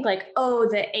might think like, oh,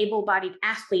 the able-bodied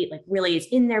athlete like really is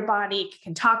in their body,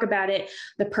 can talk about it.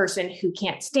 The person who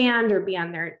can't stand or be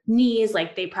on their knees,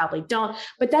 like they probably don't,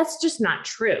 but that's just not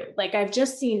true. Like I've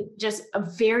just seen just a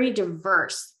very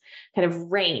diverse kind of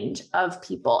range of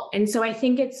people. And so I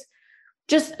think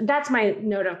that's my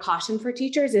note of caution for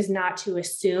teachers, is not to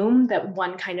assume that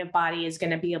one kind of body is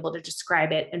going to be able to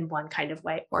describe it in one kind of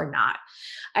way or not.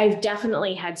 I've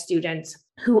definitely had students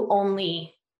who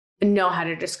only know how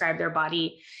to describe their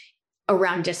body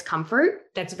around discomfort.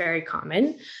 That's very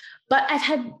common. But I've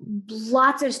had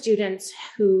lots of students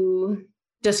who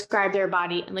describe their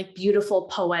body in like beautiful,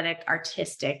 poetic,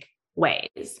 artistic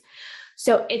ways.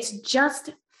 So it's just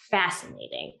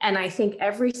fascinating. And I think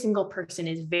every single person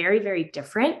is very, very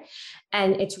different.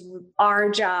 And it's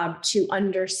our job to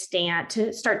understand,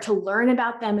 to start to learn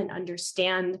about them and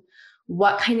understand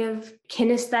what kind of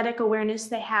kinesthetic awareness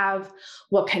they have,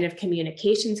 what kind of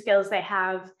communication skills they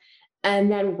have, and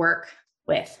then work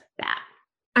with that.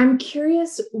 I'm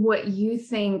curious what you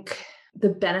think the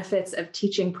benefits of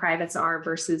teaching privates are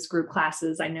versus group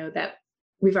classes. I know that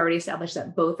we've already established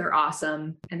that both are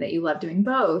awesome and that you love doing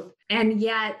both. And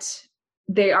yet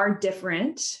they are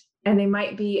different and they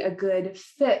might be a good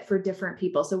fit for different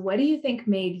people. So what do you think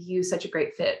made you such a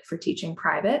great fit for teaching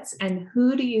privates? And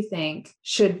who do you think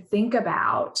should think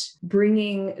about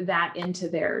bringing that into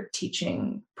their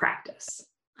teaching practice?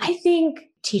 I think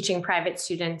teaching private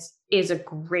students is a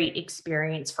great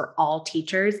experience for all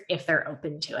teachers if they're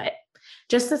open to it.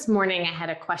 Just this morning, I had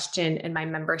a question in my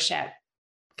membership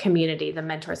community, the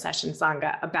Mentor Session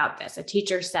Sangha, about this. A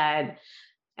teacher said,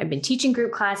 I've been teaching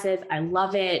group classes. I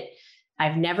love it.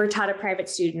 I've never taught a private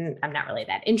student. I'm not really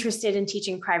that interested in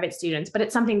teaching private students, but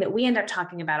it's something that we end up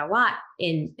talking about a lot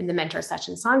in the Mentor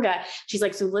Session Sangha. She's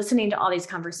like, so listening to all these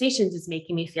conversations is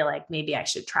making me feel like maybe I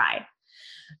should try.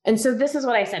 And so this is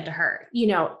what I said to her. You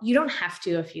don't have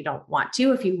to if you don't want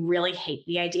to. If you really hate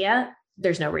the idea,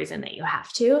 there's no reason that you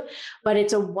have to, but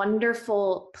it's a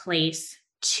wonderful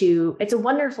it's a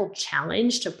wonderful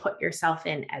challenge to put yourself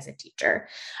in as a teacher.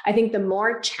 I think the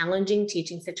more challenging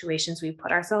teaching situations we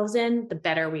put ourselves in, the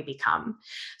better we become.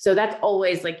 So that's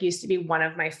always used to be one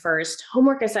of my first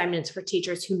homework assignments for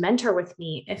teachers who mentor with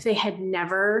me. If they had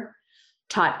never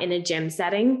taught in a gym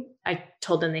setting, I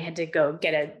told them they had to go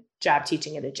get a job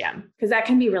teaching at a gym, because that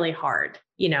can be really hard.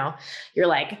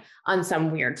 You're on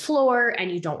some weird floor and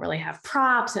you don't really have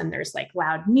props and there's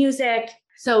loud music.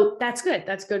 So that's good.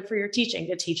 That's good for your teaching,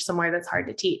 to teach somewhere that's hard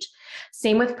to teach.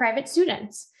 Same with private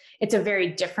students. It's a very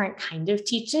different kind of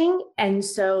teaching. And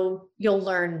so you'll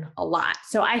learn a lot.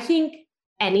 So I think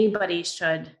anybody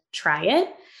should try it.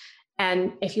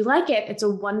 And if you like it, it's a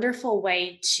wonderful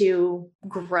way to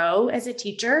grow as a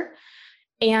teacher.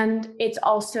 And it's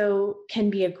also can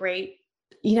be a great,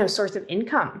 source of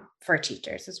income for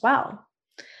teachers as well.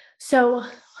 So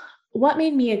what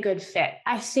made me a good fit?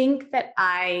 I think that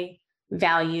I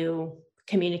value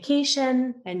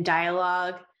communication and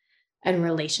dialogue and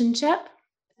relationship.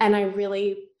 And I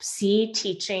really see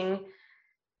teaching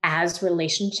as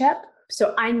relationship.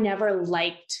 So I never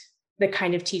liked the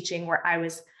kind of teaching where I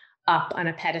was up on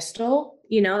a pedestal.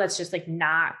 That's just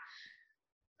not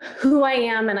who I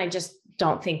am. And I just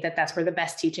don't think that that's where the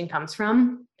best teaching comes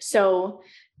from. So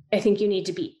I think you need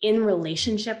to be in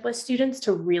relationship with students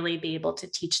to really be able to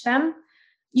teach them.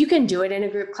 You can do it in a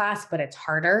group class, but it's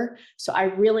harder. So I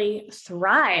really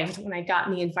thrived when I got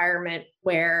in the environment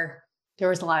where there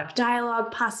was a lot of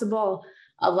dialogue possible,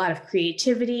 a lot of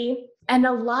creativity, and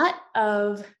a lot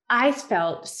of, I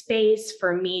felt, space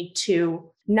for me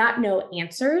to not know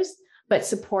answers, but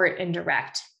support and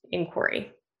direct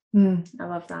inquiry. I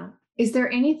love that. Is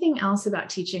there anything else about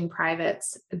teaching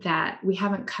privates that we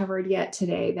haven't covered yet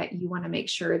today that you want to make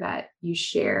sure that you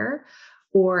share,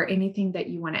 or anything that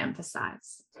you want to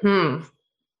emphasize?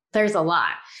 There's a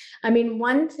lot. One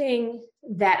of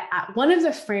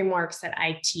the frameworks that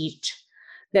I teach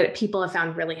that people have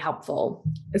found really helpful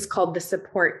is called the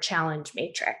Support Challenge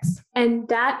Matrix. And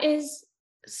that is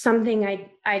something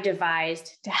I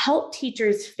devised to help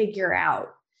teachers figure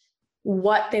out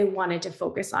what they wanted to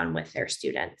focus on with their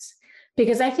students.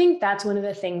 Because I think that's one of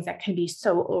the things that can be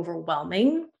so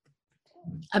overwhelming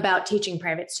about teaching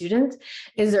private students,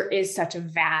 is there is such a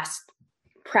vast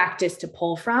practice to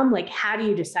pull from. How do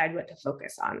you decide what to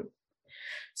focus on?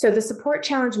 So the Support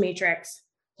Challenge Matrix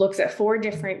looks at 4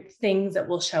 different things that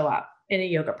will show up in a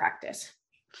yoga practice: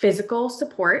 physical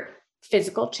support,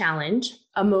 physical challenge,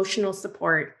 emotional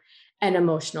support, and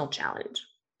emotional challenge.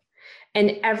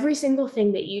 And every single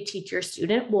thing that you teach your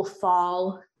student will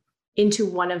fall into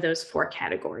one of those 4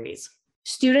 categories.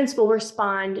 Students will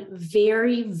respond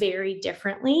very, very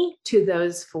differently to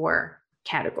those 4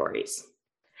 categories.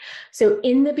 So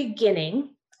in the beginning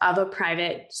of a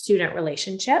private student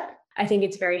relationship, I think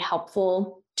it's very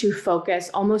helpful to focus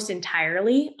almost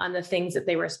entirely on the things that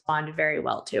they respond very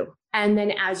well to. And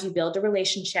then as you build a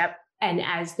relationship, and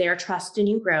as their trust in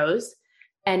you grows,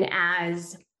 and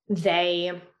as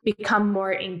they become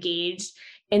more engaged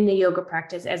in the yoga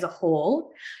practice as a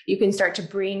whole, you can start to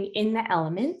bring in the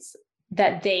elements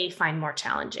that they find more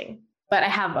challenging. But I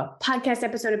have a podcast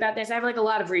episode about this. I have a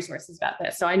lot of resources about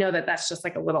this. So I know that that's just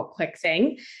a little quick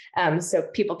thing. So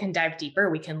people can dive deeper.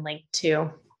 We can link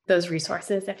to those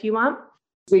resources if you want.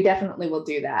 We definitely will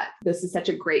do that. This is such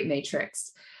a great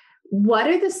matrix. What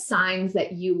are the signs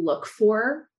that you look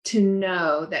for to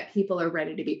know that people are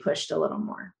ready to be pushed a little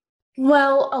more?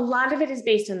 Well, a lot of it is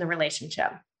based on the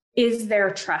relationship. Is there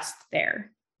trust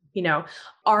there?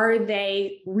 Are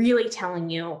they really telling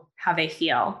you how they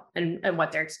feel and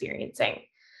what they're experiencing?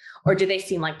 Or do they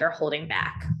seem like they're holding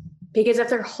back? Because if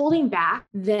they're holding back,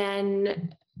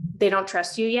 then they don't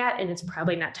trust you yet, and it's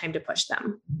probably not time to push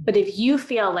them. But if you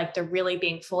feel like they're really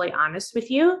being fully honest with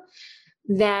you,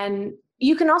 then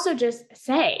you can also just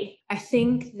say, I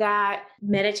think that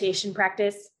meditation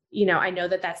practice, I know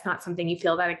that that's not something you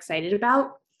feel that excited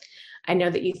about. I know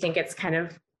that you think it's kind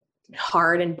of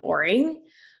hard and boring,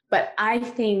 but I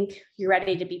think you're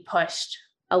ready to be pushed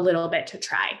a little bit to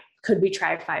try. Could we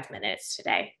try 5 minutes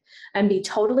today? And be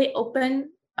totally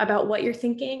open about what you're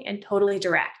thinking and totally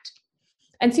direct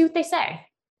and see what they say.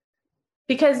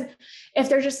 Because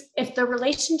if the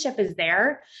relationship is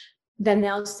there, then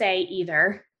they'll say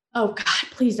either, oh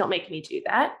God, please don't make me do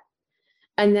that.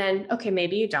 And then, okay,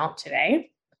 maybe you don't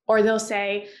today. Or they'll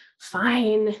say,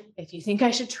 fine, if you think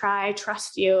I should try,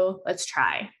 trust you, let's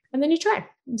try. And then you try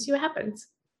and see what happens.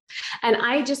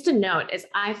 And just a note is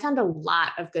I found a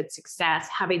lot of good success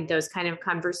having those kind of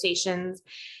conversations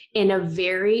in a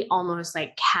very almost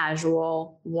like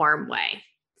casual, warm way,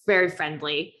 very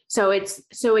friendly. So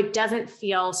it doesn't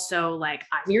feel so like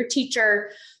I'm your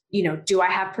teacher, do I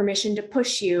have permission to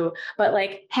push you? But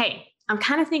like, hey, I'm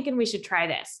kind of thinking we should try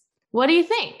this. What do you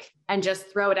think? And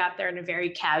just throw it out there in a very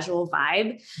casual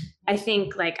vibe. I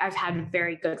think like I've had a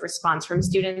very good response from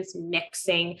students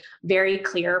mixing very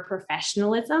clear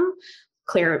professionalism,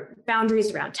 clear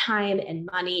boundaries around time and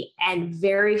money, and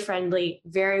very friendly,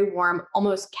 very warm,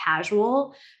 almost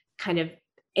casual kind of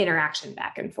interaction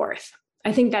back and forth.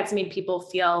 I think that's made people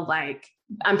feel like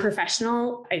I'm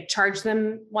professional. I charge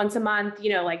them once a month,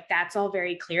 like that's all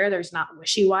very clear. There's not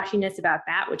wishy-washiness about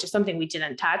that, which is something we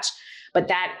didn't touch. But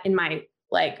that in my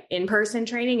in-person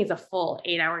training is a full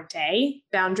 8-hour day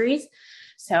boundaries.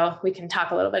 So we can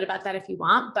talk a little bit about that if you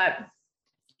want, but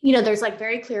there's like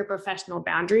very clear professional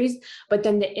boundaries, but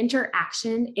then the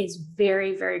interaction is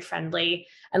very, very friendly.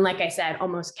 And like I said,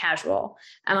 almost casual.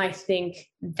 And I think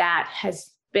that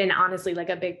has been honestly like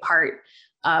a big part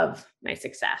of my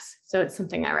success. So it's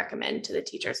something I recommend to the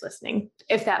teachers listening,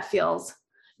 if that feels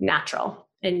natural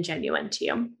and genuine to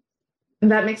you.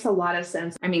 That makes a lot of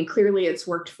sense. I mean, clearly it's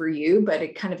worked for you, but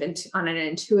it kind of on an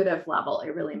intuitive level,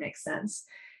 it really makes sense.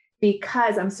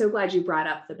 Because I'm so glad you brought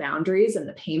up the boundaries and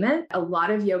the payment. A lot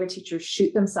of yoga teachers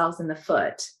shoot themselves in the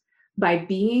foot by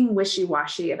being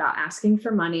wishy-washy about asking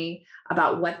for money,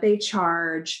 about what they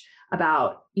charge,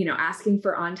 about, asking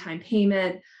for on-time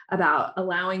payment, about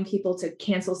allowing people to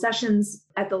cancel sessions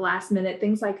at the last minute,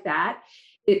 things like that.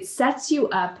 It sets you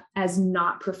up as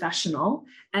not professional,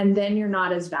 and then you're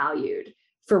not as valued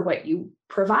for what you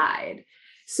provide.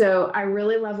 So I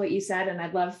really love what you said, and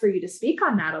I'd love for you to speak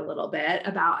on that a little bit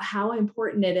about how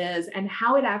important it is and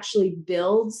how it actually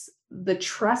builds the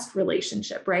trust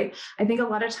relationship, right? I think a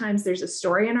lot of times there's a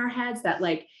story in our heads that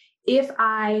like, if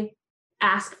I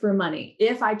ask for money,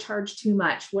 if I charge too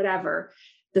much, whatever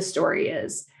the story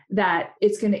is, that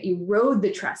it's going to erode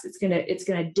the trust. It's going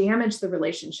to damage the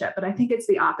relationship. But I think it's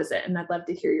the opposite. And I'd love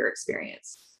to hear your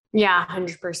experience. Yeah,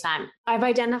 100%. I've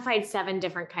identified 7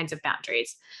 different kinds of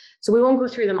boundaries. So we won't go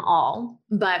through them all,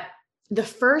 but the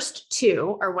first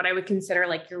 2 are what I would consider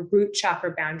like your root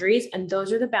chakra boundaries. And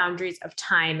those are the boundaries of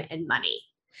time and money.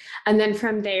 And then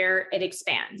from there, it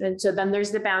expands. And so then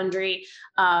there's the boundary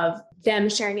of them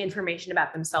sharing information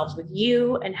about themselves with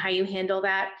you and how you handle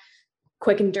that.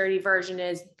 Quick and dirty version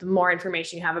is the more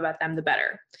information you have about them, the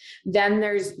better. Then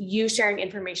there's you sharing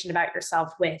information about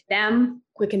yourself with them.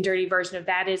 Quick and dirty version of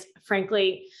that is,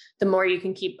 frankly, the more you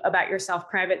can keep about yourself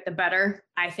private, the better,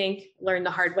 I think. Learn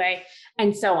the hard way,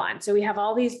 and so on. So we have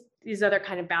all these other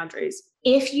kind of boundaries.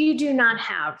 If you do not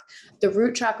have the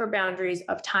root chakra boundaries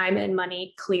of time and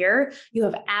money clear, you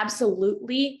have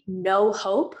absolutely no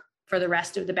hope for the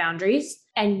rest of the boundaries.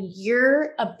 And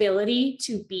your ability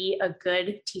to be a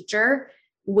good teacher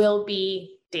will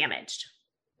be damaged.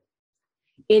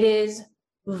 It is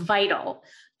vital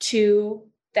to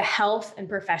the health and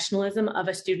professionalism of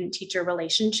a student-teacher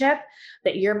relationship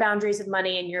that your boundaries of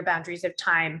money and your boundaries of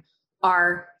time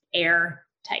are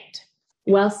airtight.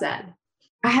 Well said.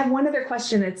 I have one other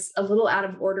question. It's a little out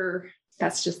of order.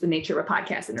 That's just the nature of a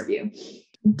podcast interview.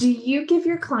 Do you give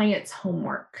your clients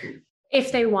homework?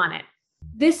 If they want it.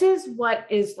 This is what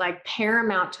is like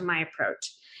paramount to my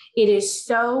approach. It is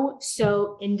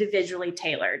so individually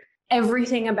tailored.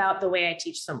 Everything about the way I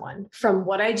teach someone, from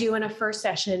what I do in a first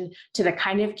session to the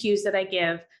kind of cues that I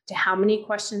give, to how many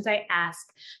questions I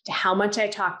ask, to how much I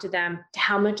talk to them, to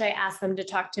how much I ask them to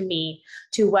talk to me,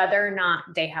 to whether or not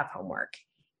they have homework.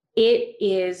 It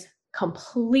is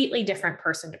completely different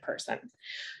person to person.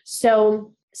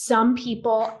 So some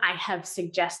people I have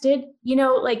suggested,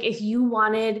 like if you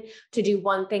wanted to do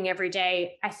one thing every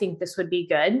day, I think this would be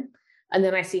good. And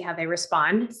then I see how they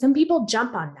respond. Some people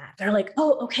jump on that. They're like,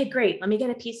 oh, okay, great. Let me get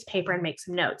a piece of paper and make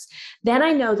some notes. Then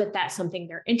I know that that's something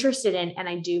they're interested in, and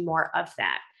I do more of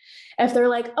that. If they're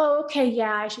like, oh, okay,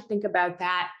 yeah, I should think about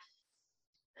that,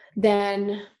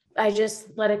 then I just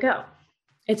let it go.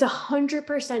 It's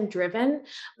 100% driven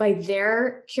by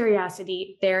their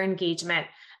curiosity, their engagement,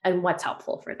 and what's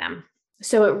helpful for them.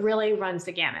 So it really runs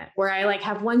the gamut, where I like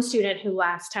have one student who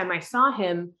last time I saw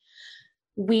him,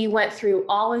 we went through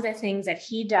all of the things that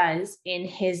he does in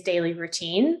his daily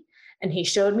routine. And he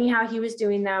showed me how he was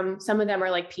doing them. Some of them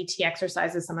are like PT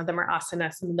exercises. Some of them are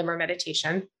asana. Some of them are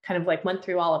meditation, kind of like went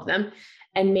through all of them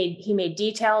and he made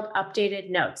detailed, updated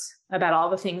notes about all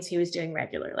the things he was doing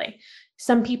regularly.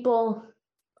 Some people,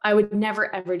 I would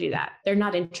never, ever do that. They're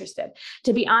not interested.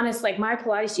 To be honest, like my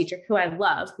Pilates teacher, who I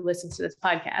love, who listens to this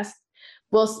podcast,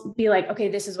 will be like, okay,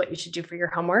 this is what you should do for your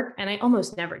homework. And I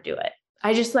almost never do it.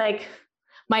 I just like,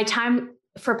 my time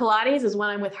for Pilates is when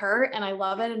I'm with her and I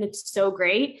love it. And it's so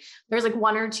great. There's like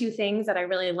one or two things that I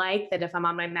really like that if I'm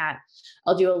on my mat,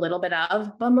 I'll do a little bit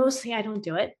of, but mostly I don't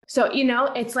do it. So,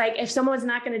 it's like, if someone's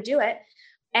not going to do it,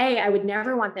 I would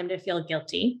never want them to feel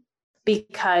guilty,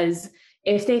 because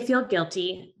if they feel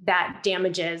guilty, that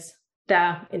damages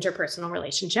the interpersonal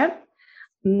relationship.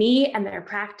 Me and their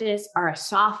practice are a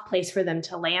soft place for them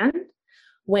to land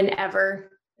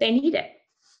whenever they need it.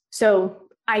 So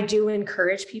I do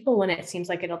encourage people when it seems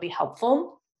like it'll be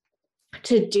helpful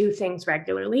to do things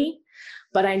regularly,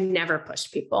 but I never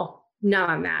push people. Not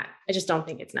on that. I just don't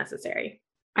think it's necessary.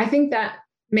 I think that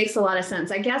makes a lot of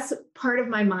sense. I guess part of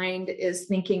my mind is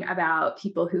thinking about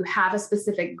people who have a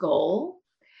specific goal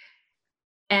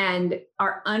and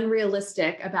are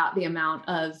unrealistic about the amount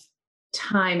of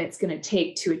time it's going to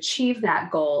take to achieve that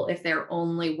goal if they're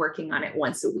only working on it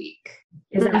once a week.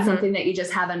 Is that something that you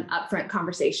just have an upfront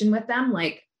conversation with them?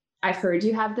 Like, I've heard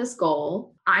you have this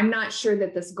goal. I'm not sure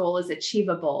that this goal is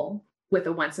achievable with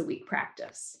a once a week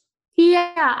practice.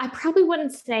 Yeah, I probably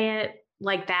wouldn't say it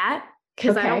like that,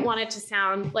 because I don't want it to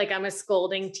sound like I'm a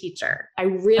scolding teacher. I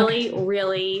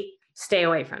really stay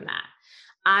away from that.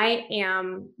 I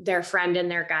am their friend and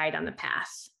their guide on the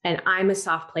path, and I'm a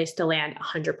soft place to land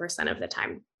 100% of the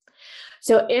time.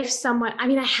 So if someone, I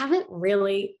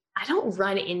don't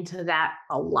run into that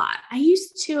a lot. I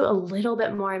used to a little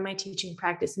bit more in my teaching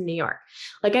practice in New York.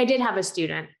 Like I did have a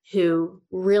student who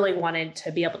really wanted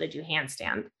to be able to do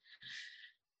handstand,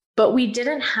 but we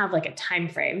didn't have like a time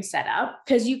frame set up,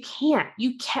 because you can't,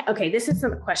 okay, this is a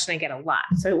question I get a lot.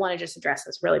 So I want to just address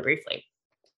this really briefly.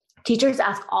 Teachers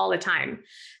ask all the time,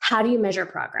 how do you measure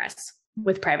progress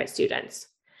with private students?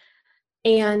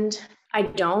 And I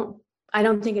don't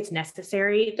think it's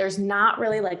necessary. There's not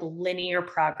really like linear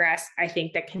progress, I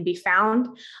think, that can be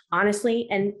found, honestly,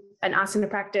 in an asana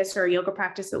practice or yoga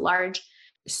practice at large.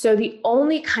 So the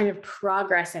only kind of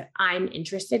progress that I'm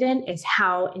interested in is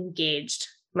how engaged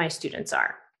my students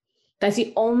are. That's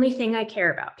the only thing I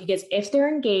care about, because if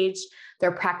they're engaged,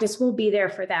 their practice will be there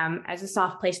for them as a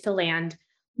soft place to land,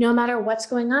 no matter what's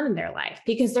going on in their life.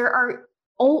 Because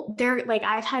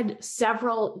I've had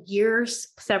several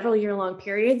year-long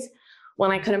periods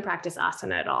when I couldn't practice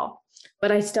asana at all,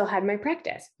 but I still had my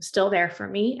practice still there for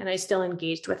me. And I still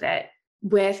engaged with it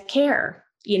with care,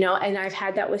 and I've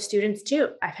had that with students too.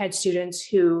 I've had students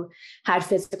who had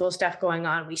physical stuff going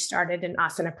on. We started an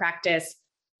asana practice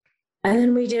and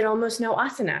then we did almost no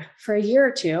asana for a year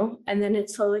or two. And then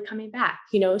it's slowly coming back,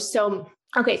 so,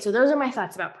 okay. So those are my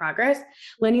thoughts about progress.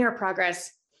 Linear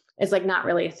progress is like not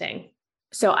really a thing.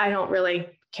 So I don't really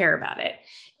care about it.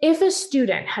 If a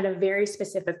student had a very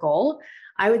specific goal,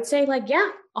 I would say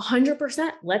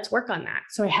 100%, let's work on that.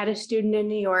 So I had a student in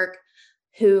New York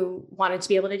who wanted to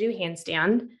be able to do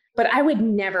handstand, but I would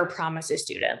never promise a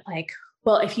student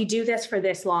well, if you do this for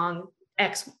this long,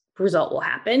 X result will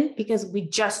happen, because we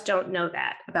just don't know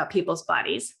that about people's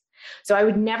bodies. So I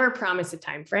would never promise a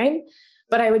time frame,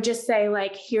 but I would just say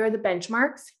here are the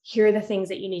benchmarks. Here are the things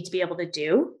that you need to be able to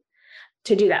do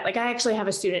that. I actually have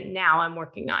a student now I'm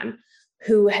working on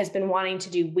who has been wanting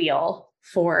to do wheel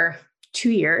for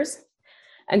 2 years.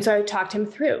 And so I talked him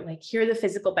through, here are the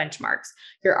physical benchmarks.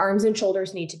 Your arms and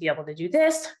shoulders need to be able to do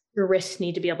this. Your wrists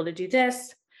need to be able to do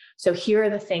this. So here are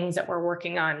the things that we're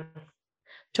working on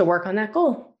to work on that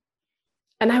goal.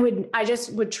 And I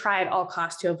just would try at all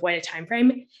costs to avoid a time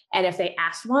frame. And if they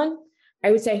asked one, I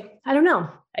would say, I don't know,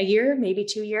 a year, maybe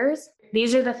 2 years.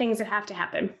 These are the things that have to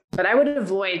happen. But I would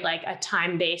avoid a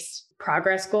time-based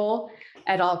progress goal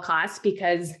at all costs,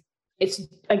 because it's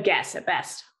a guess at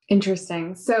best.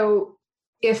 Interesting. So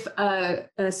if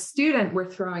a student were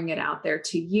throwing it out there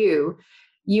to you,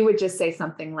 you would just say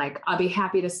something like, I'll be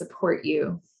happy to support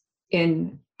you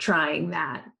in trying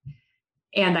that,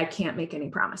 and I can't make any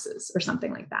promises, or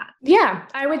something like that. Yeah,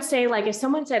 I would say if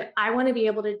someone said, I want to be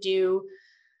able to do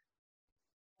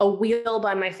a wheel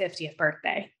by my 50th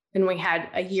birthday, and we had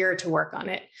a year to work on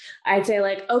it, I'd say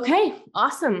like, okay,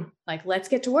 awesome. Like, let's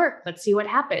get to work. Let's see what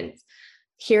happens.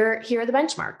 Here are the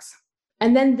benchmarks.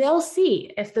 And then they'll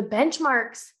see if the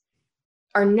benchmarks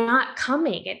are not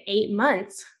coming at 8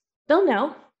 months, they'll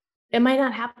know it might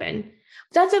not happen.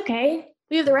 But that's okay.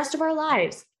 We have the rest of our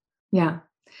lives. Yeah.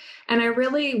 And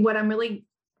what I'm really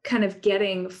kind of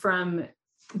getting from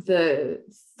the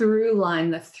through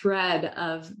line, the thread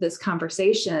of this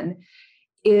conversation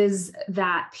is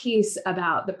that piece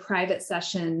about the private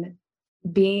session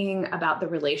being about the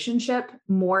relationship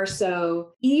more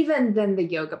so even than the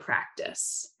yoga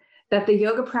practice, that the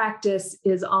yoga practice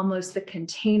is almost the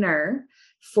container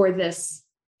for this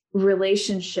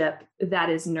relationship that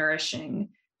is nourishing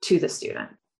to the student.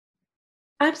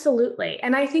 Absolutely.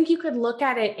 And I think you could look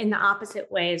at it in the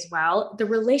opposite way as well. The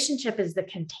relationship is the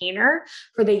container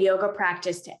for the yoga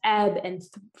practice to ebb and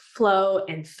flow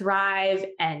and thrive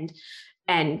and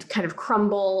kind of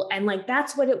crumble. And like,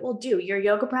 that's what it will do. Your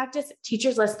yoga practice,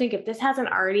 teachers listening, if this hasn't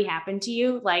already happened to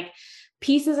you, like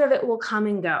pieces of it will come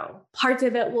and go. Parts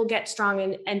of it will get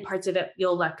strong and parts of it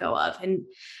you'll let go of. And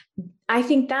I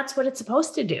think that's what it's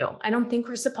supposed to do. I don't think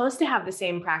we're supposed to have the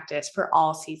same practice for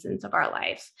all seasons of our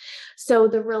life. So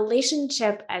the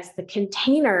relationship as the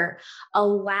container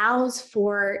allows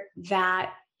for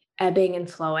that ebbing and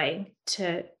flowing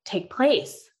to take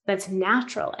place. That's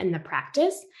natural in the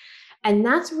practice. And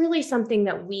that's really something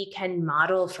that we can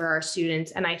model for our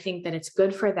students. And I think that it's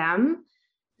good for them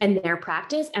and their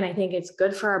practice. And I think it's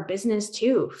good for our business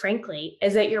too, frankly,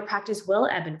 is that your practice will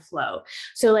ebb and flow.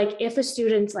 So like if a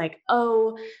student's like,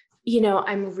 oh,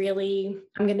 I'm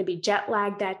going to be jet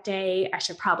lagged that day, I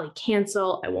should probably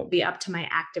cancel. I won't be up to my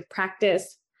active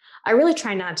practice. I really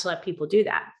try not to let people do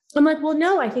that. I'm like, well,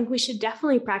 no, I think we should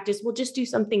definitely practice. We'll just do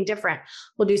something different.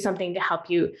 We'll do something to help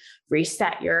you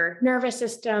reset your nervous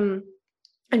system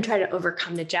and try to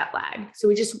overcome the jet lag. So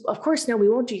we just, of course, no, we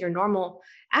won't do your normal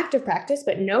active practice,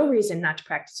 but no reason not to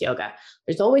practice yoga.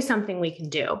 There's always something we can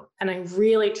do. And I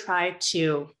really try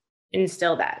to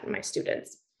instill that in my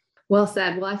students. Well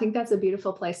said. Well, I think that's a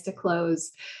beautiful place to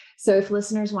close. So if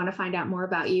listeners want to find out more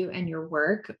about you and your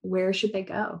work, where should they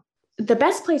go? The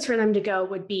best place for them to go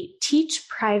would be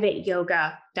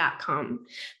teachprivateyoga.com.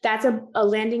 That's a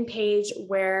landing page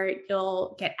where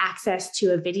you'll get access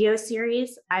to a video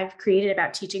series I've created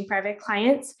about teaching private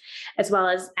clients, as well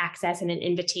as access and an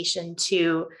invitation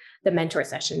to the Mentor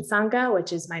Session Sangha,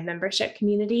 which is my membership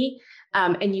community.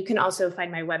 And you can also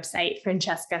find my website,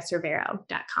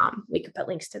 francescacervero.com. We could put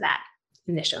links to that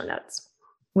in the show notes.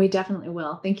 We definitely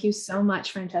will. Thank you so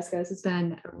much, Francesca. This has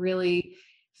been a really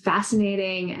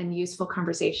fascinating and useful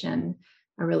conversation.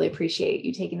 I really appreciate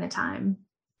you taking the time.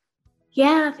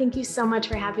 Yeah, thank you so much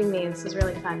for having me. This was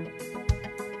really fun.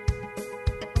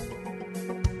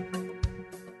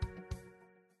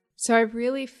 So I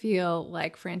really feel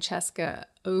like Francesca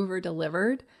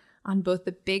over-delivered on both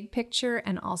the big picture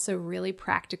and also really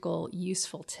practical,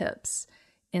 useful tips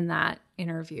in that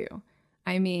interview.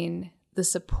 I mean, the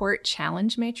support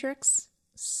challenge matrix,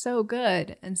 so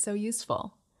good and so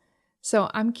useful.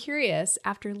 So I'm curious,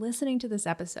 after listening to this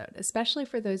episode, especially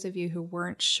for those of you who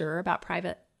weren't sure about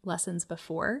private lessons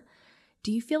before,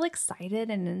 do you feel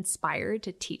excited and inspired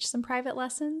to teach some private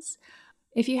lessons?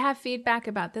 If you have feedback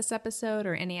about this episode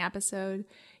or any episode,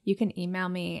 you can email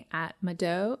me at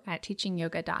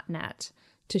mado@teachingyoga.net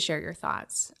to share your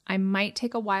thoughts. I might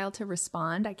take a while to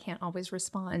respond. I can't always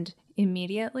respond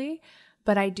immediately,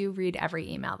 but I do read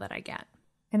every email that I get.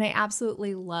 And I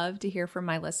absolutely love to hear from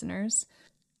my listeners.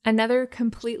 Another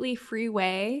completely free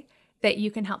way that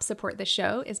you can help support the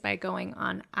show is by going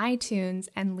on iTunes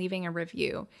and leaving a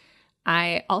review.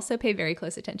 I also pay very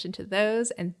close attention to those,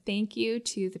 and thank you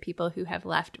to the people who have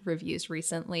left reviews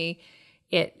recently.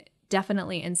 It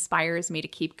definitely inspires me to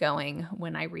keep going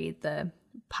when I read the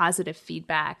positive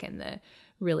feedback and the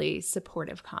really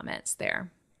supportive comments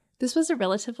there. This was a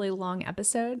relatively long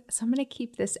episode, so I'm going to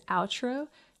keep this outro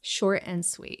short and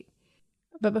sweet.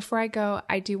 But before I go,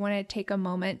 I do want to take a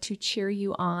moment to cheer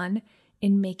you on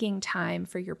in making time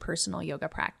for your personal yoga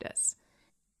practice.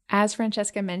 As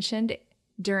Francesca mentioned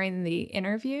during the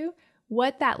interview,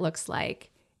 what that looks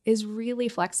like is really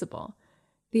flexible.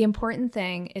 The important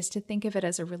thing is to think of it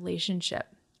as a relationship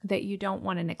that you don't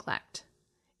want to neglect.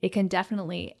 It can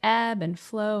definitely ebb and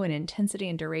flow in intensity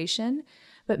and duration,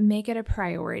 but make it a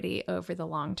priority over the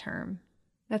long term.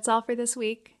 That's all for this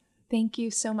week. Thank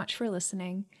you so much for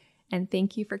listening. And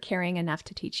thank you for caring enough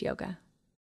to teach yoga.